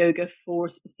people, yoga for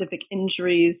specific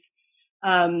injuries.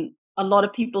 A lot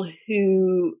of people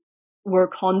who were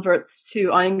converts to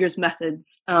Iyengar's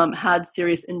methods had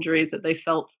serious injuries that they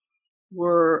felt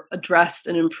were addressed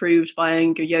and improved by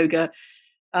Iyengar yoga,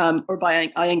 or by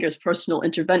Iyengar's personal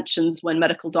interventions when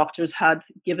medical doctors had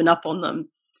given up on them.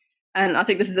 And I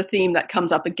think this is a theme that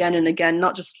comes up again and again,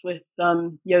 not just with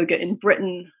yoga in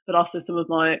Britain, but also some of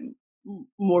my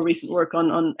more recent work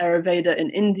on Ayurveda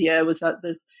in India, was that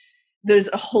there's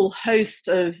a whole host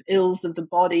of ills of the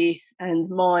body and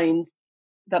mind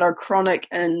that are chronic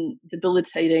and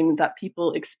debilitating that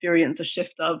people experience a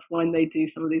shift of when they do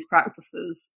some of these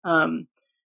practices.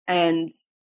 And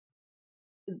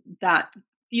that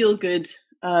feel-good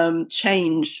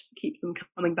change keeps them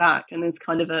coming back, and is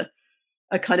kind of a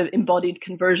kind of embodied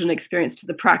conversion experience to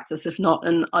the practice, if not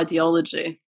an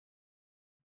ideology.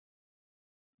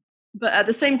 But at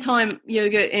the same time,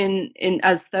 yoga in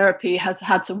as therapy has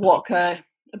had to walk a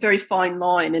very fine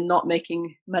line in not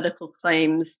making medical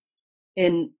claims,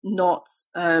 in not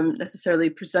necessarily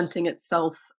presenting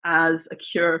itself as a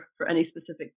cure for any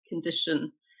specific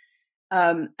condition.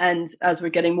 And as we're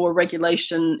getting more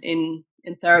regulation in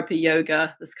therapy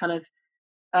yoga, this kind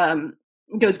of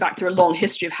goes back to a long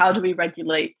history of how do we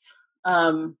regulate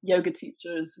yoga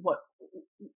teachers,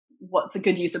 what's a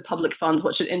good use of public funds,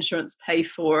 what should insurance pay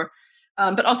for,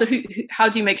 but also how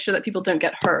do you make sure that people don't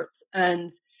get hurt?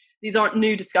 And these aren't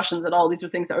new discussions at all. These are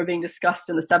things that were being discussed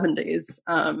in the 70s.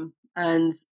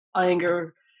 And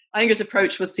Iyengar's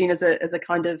approach was seen as a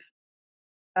kind of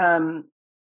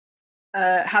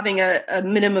having a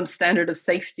minimum standard of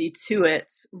safety to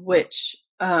it, which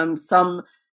some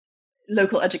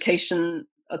local education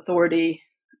authority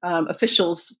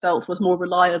officials felt was more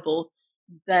reliable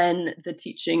than the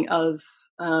teaching of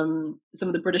some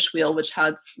of the British wheel, which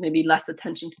had maybe less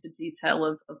attention to the detail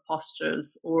of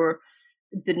postures, or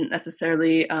didn't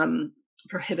necessarily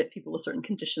prohibit people with certain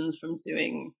conditions from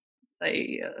doing,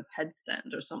 say, a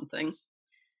headstand or something.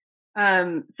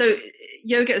 So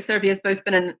yoga as therapy has both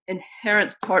been an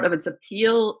inherent part of its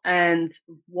appeal and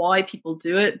why people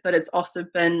do it, but it's also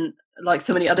been, like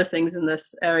so many other things in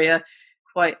this area,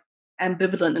 quite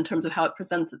ambivalent in terms of how it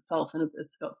presents itself, and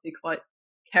it's got to be quite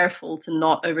careful to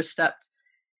not overstep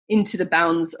into the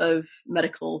bounds of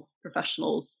medical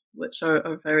professionals, which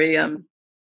are very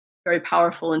very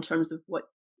powerful in terms of what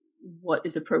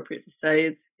is appropriate to say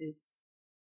is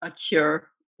a cure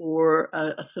or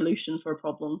a solution for a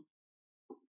problem.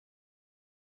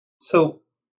 So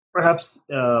perhaps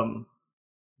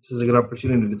this is a good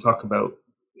opportunity to talk about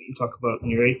what you talk about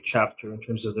in your 8th chapter in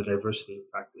terms of the diversity of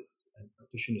practice and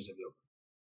practitioners of yoga.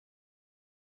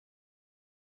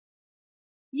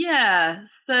 Yeah,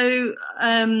 so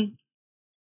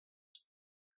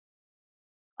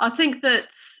I think that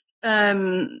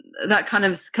that kind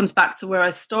of comes back to where I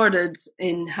started,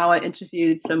 in how I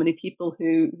interviewed so many people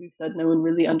who said no one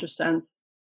really understands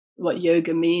what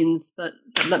yoga means, but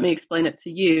let me explain it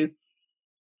to you.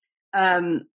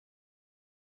 And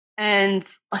I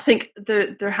think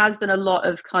there has been a lot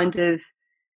of kind of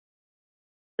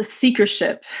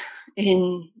seekership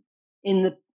in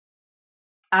the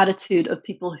attitude of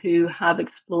people who have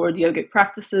explored yogic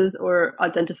practices or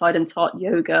identified and taught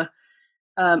yoga,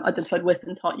 identified with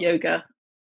and taught yoga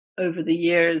over the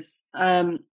years.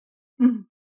 And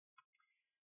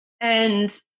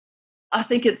I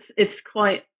think it's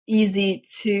quite easy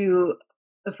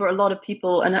for a lot of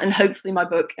people, and hopefully my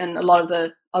book and a lot of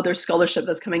the other scholarship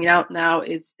that's coming out now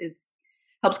is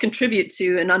helps contribute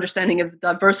to an understanding of the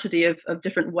diversity of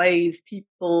different ways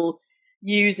people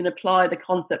use and apply the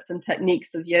concepts and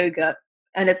techniques of yoga.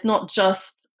 And it's not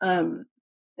just a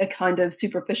kind of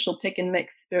superficial pick and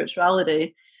mix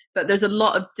spirituality. But there's a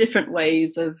lot of different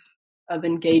ways of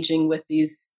engaging with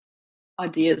these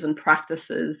ideas and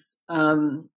practices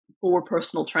for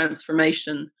personal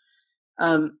transformation.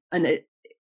 And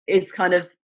it's kind of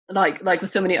like with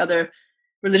so many other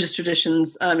religious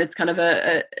traditions, it's kind of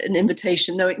an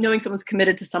invitation. Knowing someone's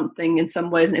committed to something in some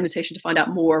way is an invitation to find out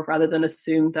more, rather than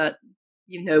assume that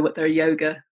you know what their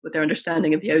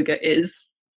understanding of yoga is.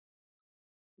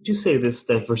 Would you say this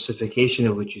diversification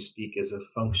of which you speak is a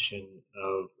function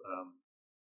of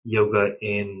yoga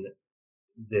in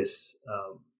this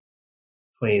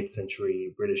 20th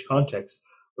century British context,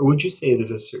 or would you say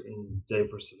there's a certain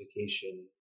diversification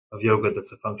of yoga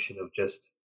that's a function of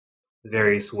just the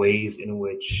various ways in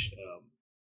which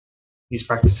these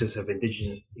practices have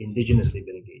indigenously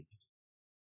been engaged?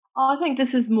 I think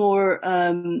this is more.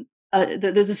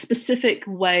 There's a specific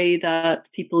way that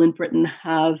people in Britain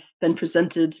have been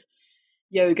presented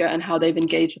yoga and how they've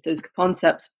engaged with those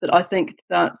concepts, but I think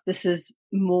that this is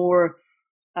more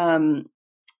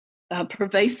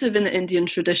pervasive in the Indian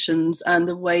traditions, and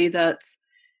the way that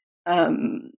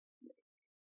the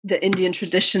Indian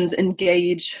traditions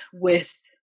engage with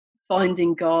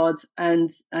finding God and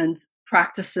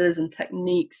practices and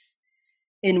techniques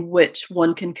in which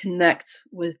one can connect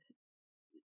with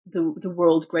the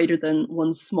world greater than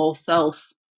one's small self.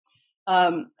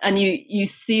 And you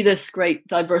see this great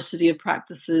diversity of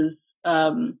practices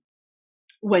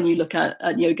when you look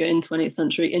at yoga in 20th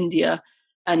century India,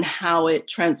 and how it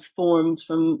transforms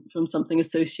from something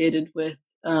associated with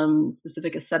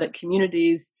specific ascetic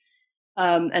communities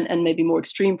and maybe more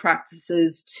extreme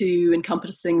practices, to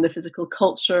encompassing the physical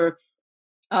culture,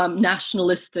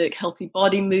 nationalistic healthy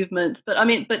body movement. But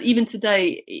even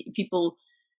today, people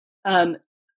are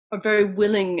very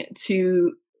willing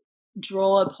to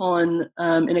draw upon,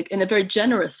 in a very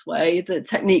generous way, the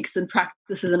techniques and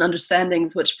practices and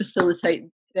understandings which facilitate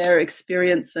their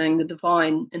experiencing the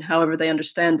divine in however they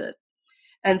understand it.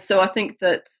 And so I think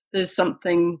that there's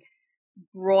something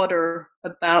broader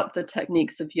about the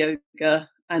techniques of yoga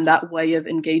and that way of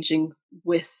engaging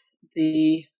with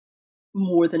the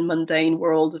more than mundane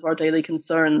world of our daily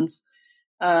concerns,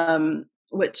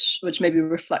 which maybe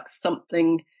reflects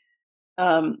something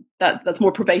that's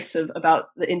more pervasive about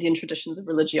the Indian traditions of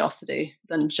religiosity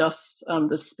than just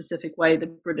the specific way the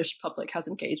British public has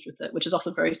engaged with it, which is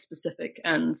also very specific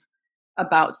and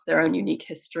about their own unique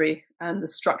history and the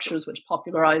structures which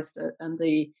popularized it and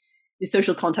the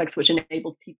social context which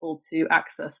enabled people to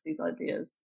access these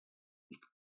ideas.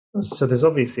 So there's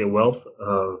obviously a wealth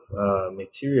of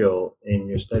material in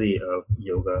your study of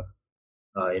yoga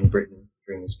in Britain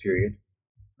during this period.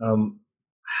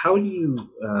 How do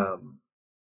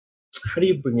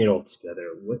you bring it all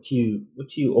together? What do you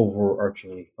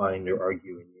overarchingly find or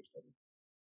argue in your study?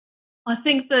 I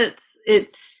think that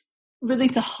it's really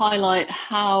to highlight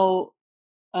how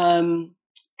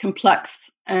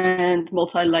complex and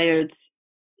multi-layered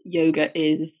yoga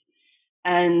is,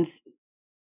 and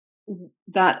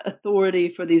that authority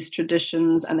for these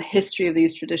traditions and the history of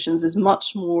these traditions is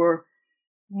much more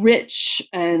rich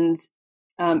and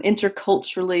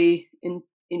interculturally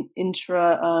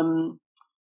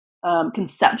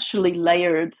conceptually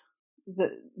layered.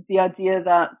 The idea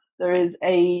that there is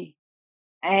a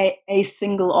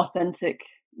single authentic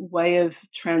way of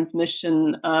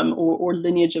transmission or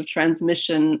lineage of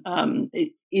transmission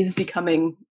it is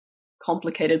becoming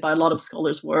complicated by a lot of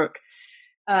scholars' work.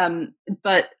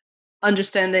 But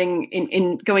understanding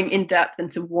in going in depth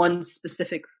into one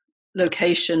specific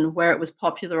location where it was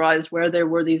popularized, where there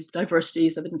were these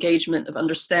diversities of engagement, of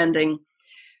understanding,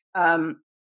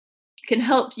 can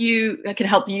help you,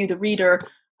 the reader,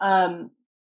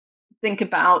 think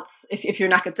about, if you're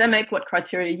an academic, what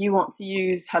criteria you want to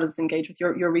use, how does this engage with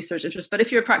your research interest. But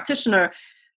if you're a practitioner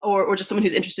or just someone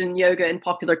who's interested in yoga and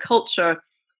popular culture,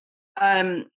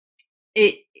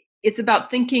 it's about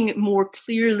thinking more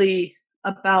clearly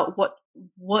about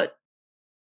what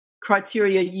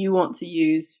criteria you want to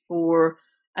use for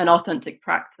an authentic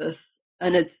practice.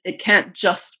 And it can't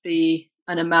just be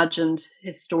an imagined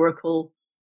historical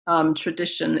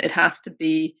tradition. It has to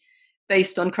be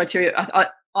based on criteria,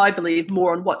 I believe,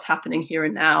 more on what's happening here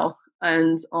and now,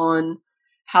 and on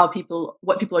what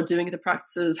people are doing in the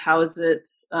practices, how is it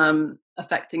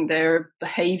affecting their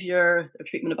behavior, their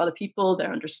treatment of other people,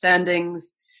 their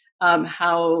understandings,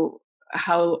 how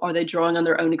are they drawing on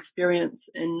their own experience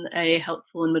in a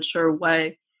helpful and mature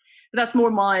way. But that's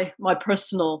more my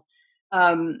personal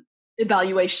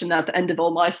evaluation at the end of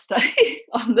all my study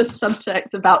on this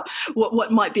subject about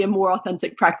what might be a more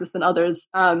authentic practice than others.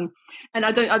 And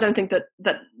I don't think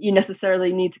that you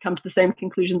necessarily need to come to the same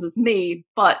conclusions as me,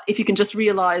 but if you can just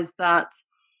realize that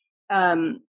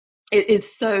it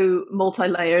is so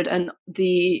multi-layered, and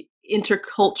the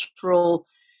intercultural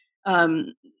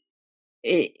um,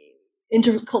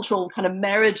 intercultural kind of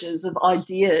marriages of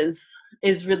ideas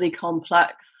is really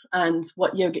complex. And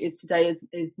what yoga is today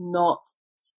is not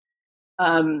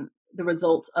the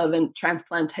result of a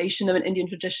transplantation of an Indian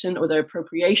tradition or the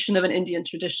appropriation of an Indian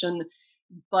tradition,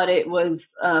 but it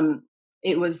was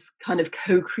kind of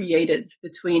co-created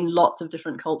between lots of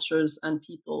different cultures and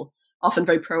people, often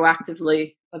very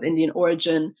proactively of Indian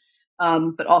origin,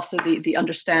 but also the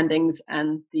understandings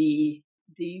and the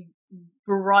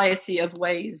variety of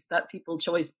ways that people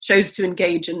chose to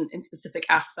engage in specific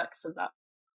aspects of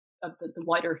the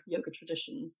wider yoga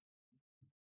traditions.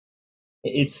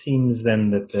 It seems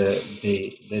then that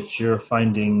that your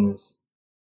findings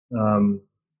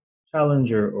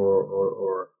challenge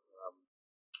or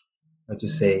how to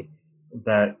say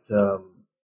that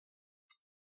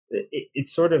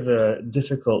it's sort of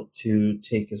difficult to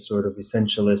take a sort of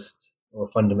essentialist or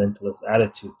fundamentalist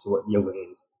attitude to what yoga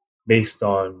is, based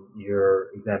on your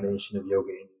examination of yoga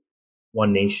in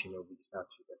one nation over these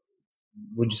past few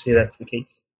decades. Would you say that's the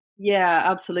case? Yeah,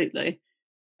 absolutely.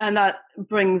 And that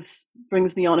brings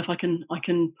me on, if I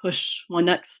can push my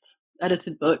next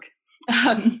edited book.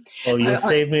 Well, you'll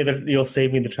save me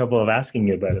the trouble of asking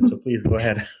you about it. So please go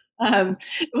ahead.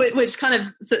 Which kind of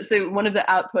so one of the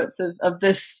outputs of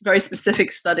this very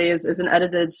specific study is an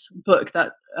edited book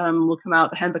that will come out,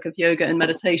 the Handbook of Yoga and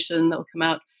Meditation, that will come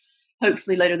out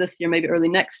hopefully later this year, maybe early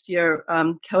next year,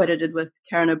 co-edited with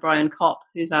Karen O'Brien Kopp,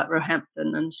 who's at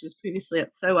Roehampton, and she was previously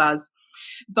at SOAS.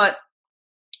 But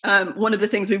one of the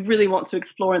things we really want to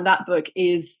explore in that book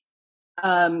is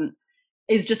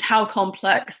just how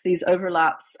complex these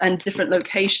overlaps and different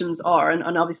locations are.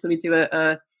 And obviously we do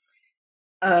a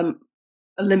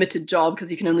limited job because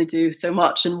you can only do so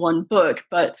much in one book.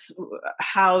 But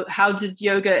how did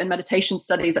yoga and meditation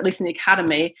studies, at least in the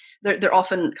academy, they're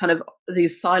often kind of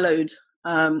these siloed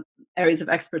areas of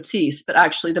expertise, but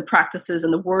actually the practices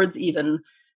and the words even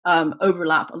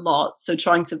overlap a lot. So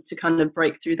trying to kind of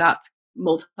break through that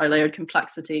multi-layered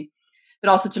complexity, but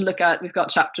also to look at, we've got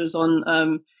chapters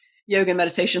on yoga and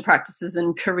meditation practices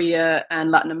in Korea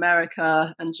and Latin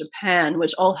America and Japan,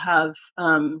 which all have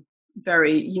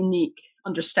very unique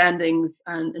understandings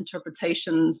and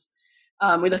interpretations.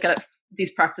 We look at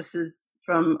these practices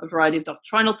from a variety of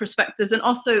doctrinal perspectives, and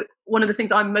also one of the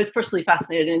things I'm most personally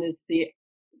fascinated in is the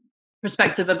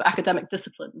perspective of academic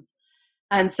disciplines.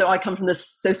 And so I come from this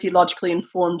sociologically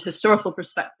informed historical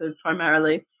perspective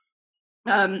primarily.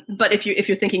 But if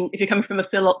you're coming from a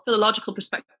philological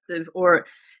perspective or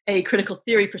a critical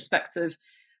theory perspective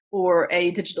or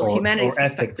a digital humanities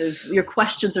perspective, your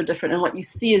questions are different and what you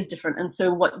see is different. And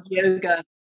so what yoga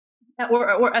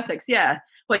or ethics,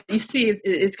 what you see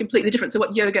is completely different. So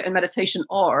what yoga and meditation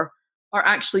are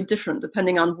actually different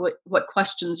depending on what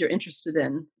questions you're interested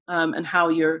in, and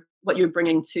what you're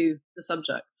bringing to the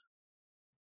subject.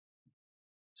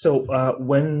 So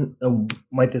when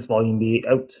might this volume be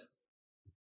out?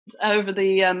 It's over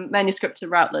the manuscript to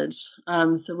Routledge,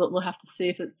 so we'll have to see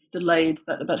if it's delayed,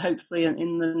 but hopefully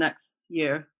in the next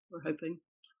year, we're hoping.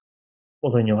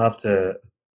 Well, then you'll have to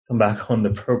come back on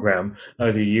the program.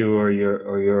 Either you or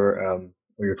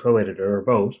your co-editor or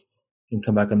both can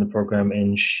come back on the program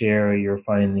and share your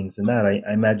findings in that. I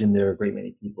imagine there are a great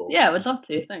many people. Yeah, I would love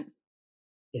to. Thanks.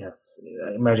 Yes,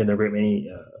 I imagine there are a great many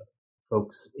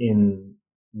folks in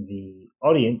the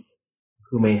audience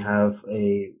who may have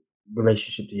a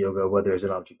relationship to yoga, whether as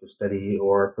an object of study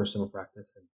or a personal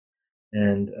practice.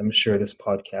 And I'm sure this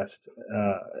podcast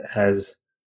has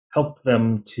helped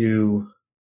them to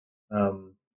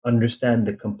understand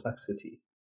the complexity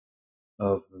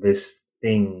of this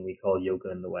thing we call yoga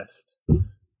in the West.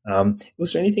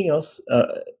 Was there anything else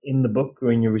in the book or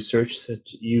in your research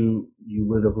that you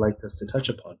would have liked us to touch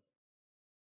upon?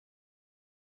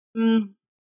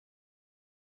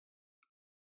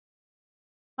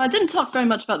 I didn't talk very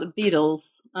much about the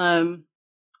Beatles,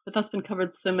 but that's been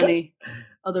covered so many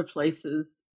other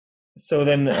places. So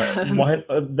then, why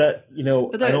that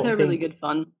But they're really good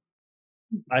fun.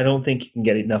 I don't think you can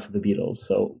get enough of the Beatles.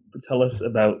 So tell us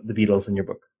about the Beatles in your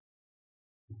book.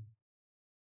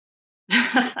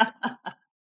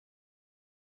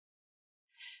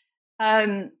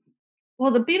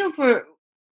 Well, the Beatles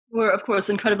were of course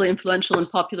incredibly influential in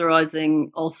popularizing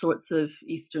all sorts of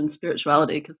Eastern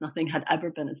spirituality, because nothing had ever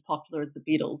been as popular as the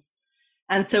Beatles.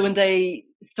 And so when they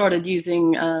started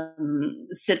using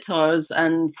sitars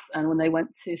and when they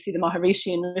went to see the Maharishi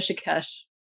in Rishikesh,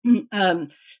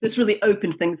 this really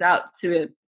opened things out to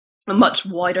a much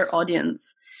wider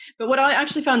audience. But what I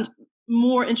actually found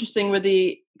more interesting were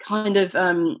the kind of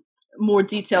more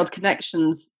detailed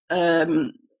connections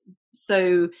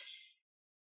so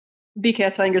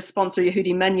BKS Iyengar's sponsor,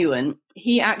 Yehudi Menuhin,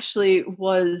 he actually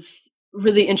was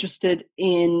really interested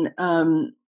in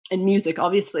music,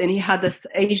 obviously, and he had this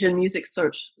Asian music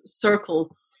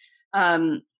circle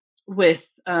with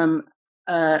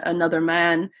another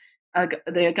man, the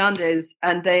Agandes,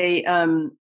 and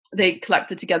they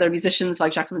collected together musicians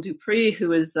like Jacqueline Dupri, who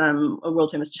was a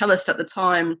world famous cellist at the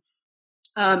time,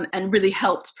 and really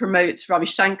helped promote Ravi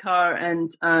Shankar and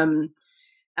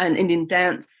Indian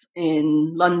dance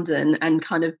in London, and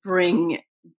kind of bring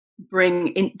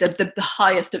in the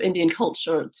highest of Indian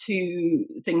culture to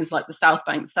things like the South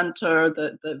Bank Centre,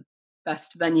 the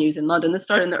best venues in London. This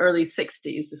started in the early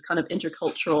 60s, this kind of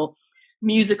intercultural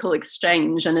musical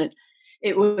exchange, and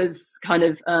it was kind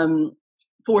of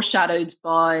foreshadowed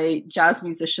by jazz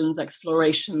musicians'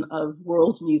 exploration of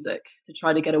world music to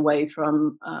try to get away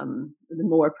from the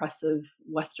more oppressive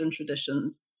Western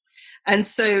traditions. And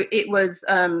so it was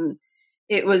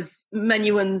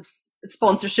Menuhin's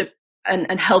sponsorship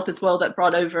and help as well that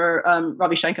brought over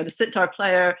Ravi Shankar, the sitar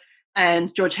player,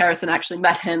 and George Harrison actually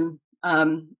met him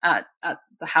at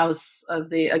the house of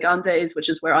the Agandes, which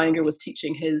is where Iyengar was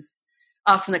teaching his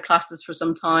asana classes for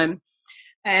some time.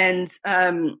 And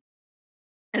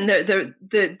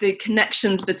the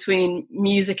connections between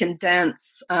music and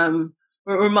dance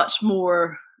were much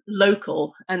more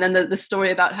local. And then the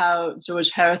story about how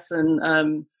George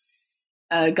Harrison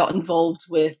got involved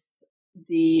with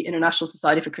the International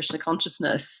Society for Krishna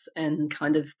Consciousness, and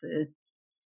kind of the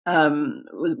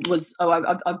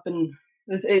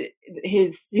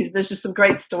there's just some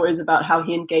great stories about how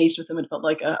he engaged with them. It felt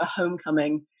like a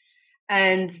homecoming,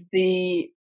 and the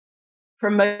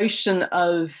promotion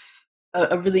of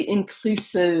a really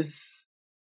inclusive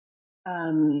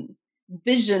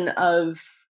vision of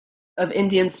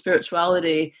Indian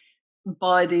spirituality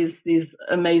by these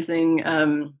amazing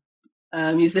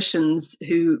musicians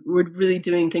who were really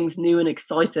doing things new and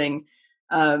exciting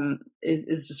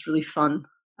is just really fun.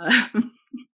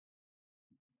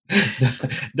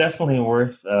 Definitely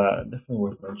worth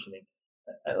mentioning.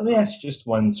 Let me ask you just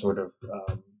one sort of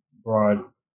broad,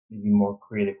 maybe more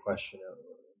creative question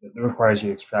that requires you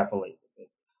to extrapolate a bit.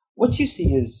 What do you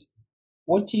see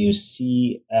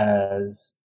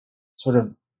as sort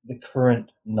of the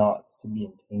current knots to be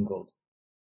entangled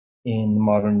in the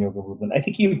modern yoga movement? I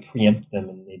think you preempt them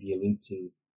and maybe allude to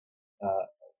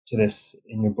this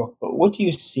in your book, but what do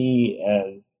you see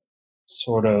as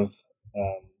sort of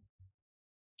I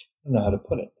don't know how to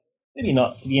put it, maybe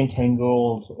not to be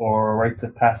entangled or rites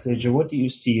of passage, or what do you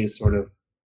see as sort of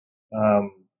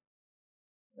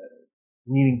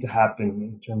needing to happen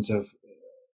in terms of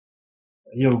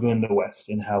yoga in the West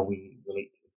and how we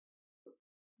relate to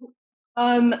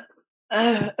it?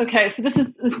 Okay, so this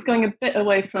is going a bit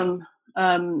away from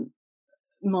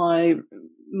my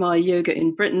yoga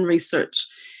in Britain research,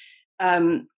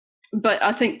 but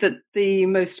I think that the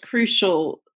most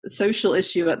crucial social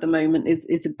issue at the moment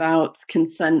is about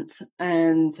consent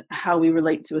and how we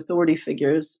relate to authority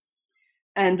figures.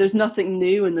 And there's nothing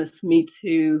new in this Me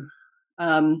Too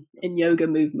in yoga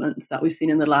movements that we've seen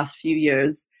in the last few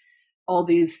years. All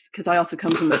these, because I also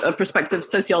come from a perspective of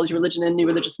sociology, religion, and new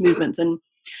religious movements, and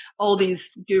all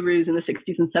these gurus in the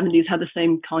 60s and 70s had the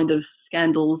same kind of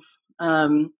scandals.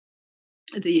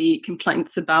 The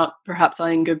complaints about perhaps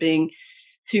Iyengar being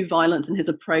too violent in his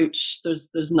approach,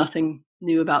 there's nothing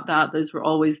new about that. Those were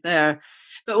always there.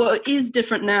 But what is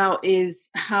different now is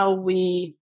how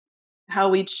we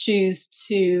choose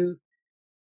to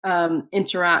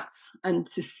interact and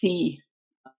to see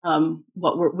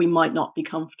what we might not be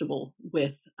comfortable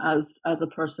with as a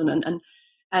person,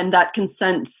 and that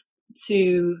consent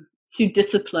to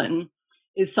discipline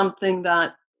is something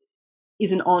that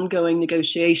is an ongoing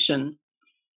negotiation.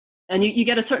 And you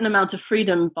get a certain amount of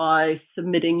freedom by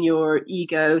submitting your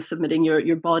ego, submitting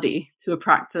your body to a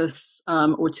practice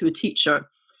or to a teacher.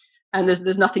 And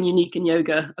there's nothing unique in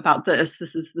yoga about this.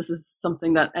 This is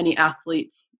something that any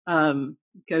athlete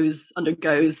undergoes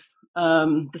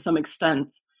to some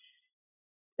extent.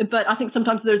 But I think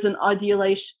sometimes there's an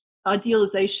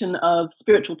idealization of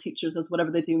spiritual teachers as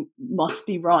whatever they do must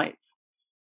be right.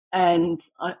 And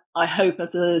I hope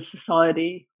as a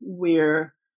society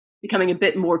we're becoming a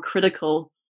bit more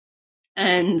critical,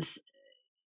 and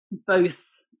both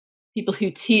people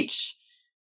who teach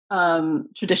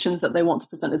traditions that they want to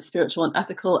present as spiritual and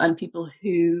ethical, and people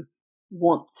who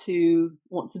want to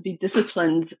be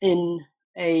disciplined in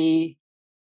a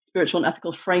spiritual and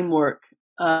ethical framework.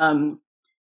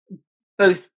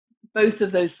 Both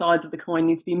of those sides of the coin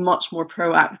need to be much more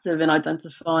proactive in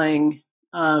identifying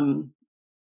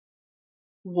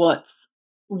what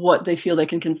what they feel they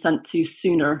can consent to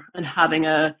sooner, and having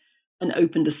an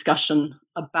open discussion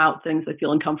about things they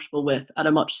feel uncomfortable with at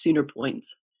a much sooner point.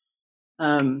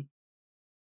 And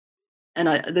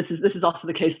this is also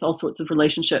the case with all sorts of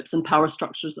relationships and power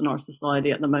structures in our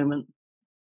society at the moment.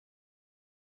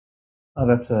 Oh,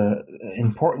 that's a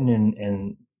important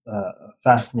and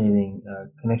fascinating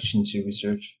connection to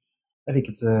research. I think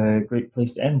it's a great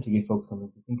place to end to give folks something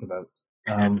to think about.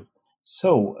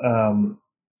 So,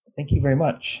 thank you very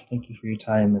much. Thank you for your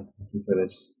time, and thank you for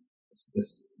this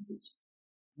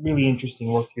really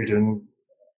interesting work you're doing.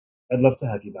 I'd love to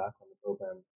have you back on the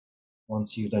program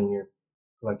once you've done your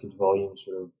collected volume,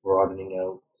 sort of broadening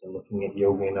out and looking at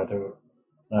yoga in other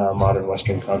modern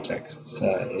Western contexts.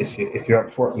 If you're up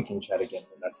for it, we can chat again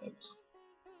when that's out.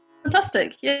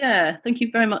 Fantastic. Yeah. Thank you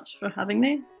very much for having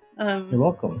me. You're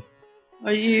welcome.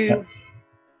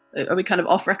 Are we kind of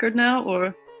off record now,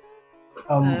 or?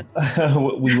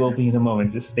 We will be in a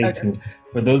moment. Just stay tuned.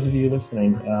 For those of you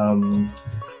listening,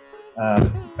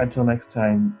 until next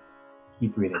time,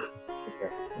 keep reading.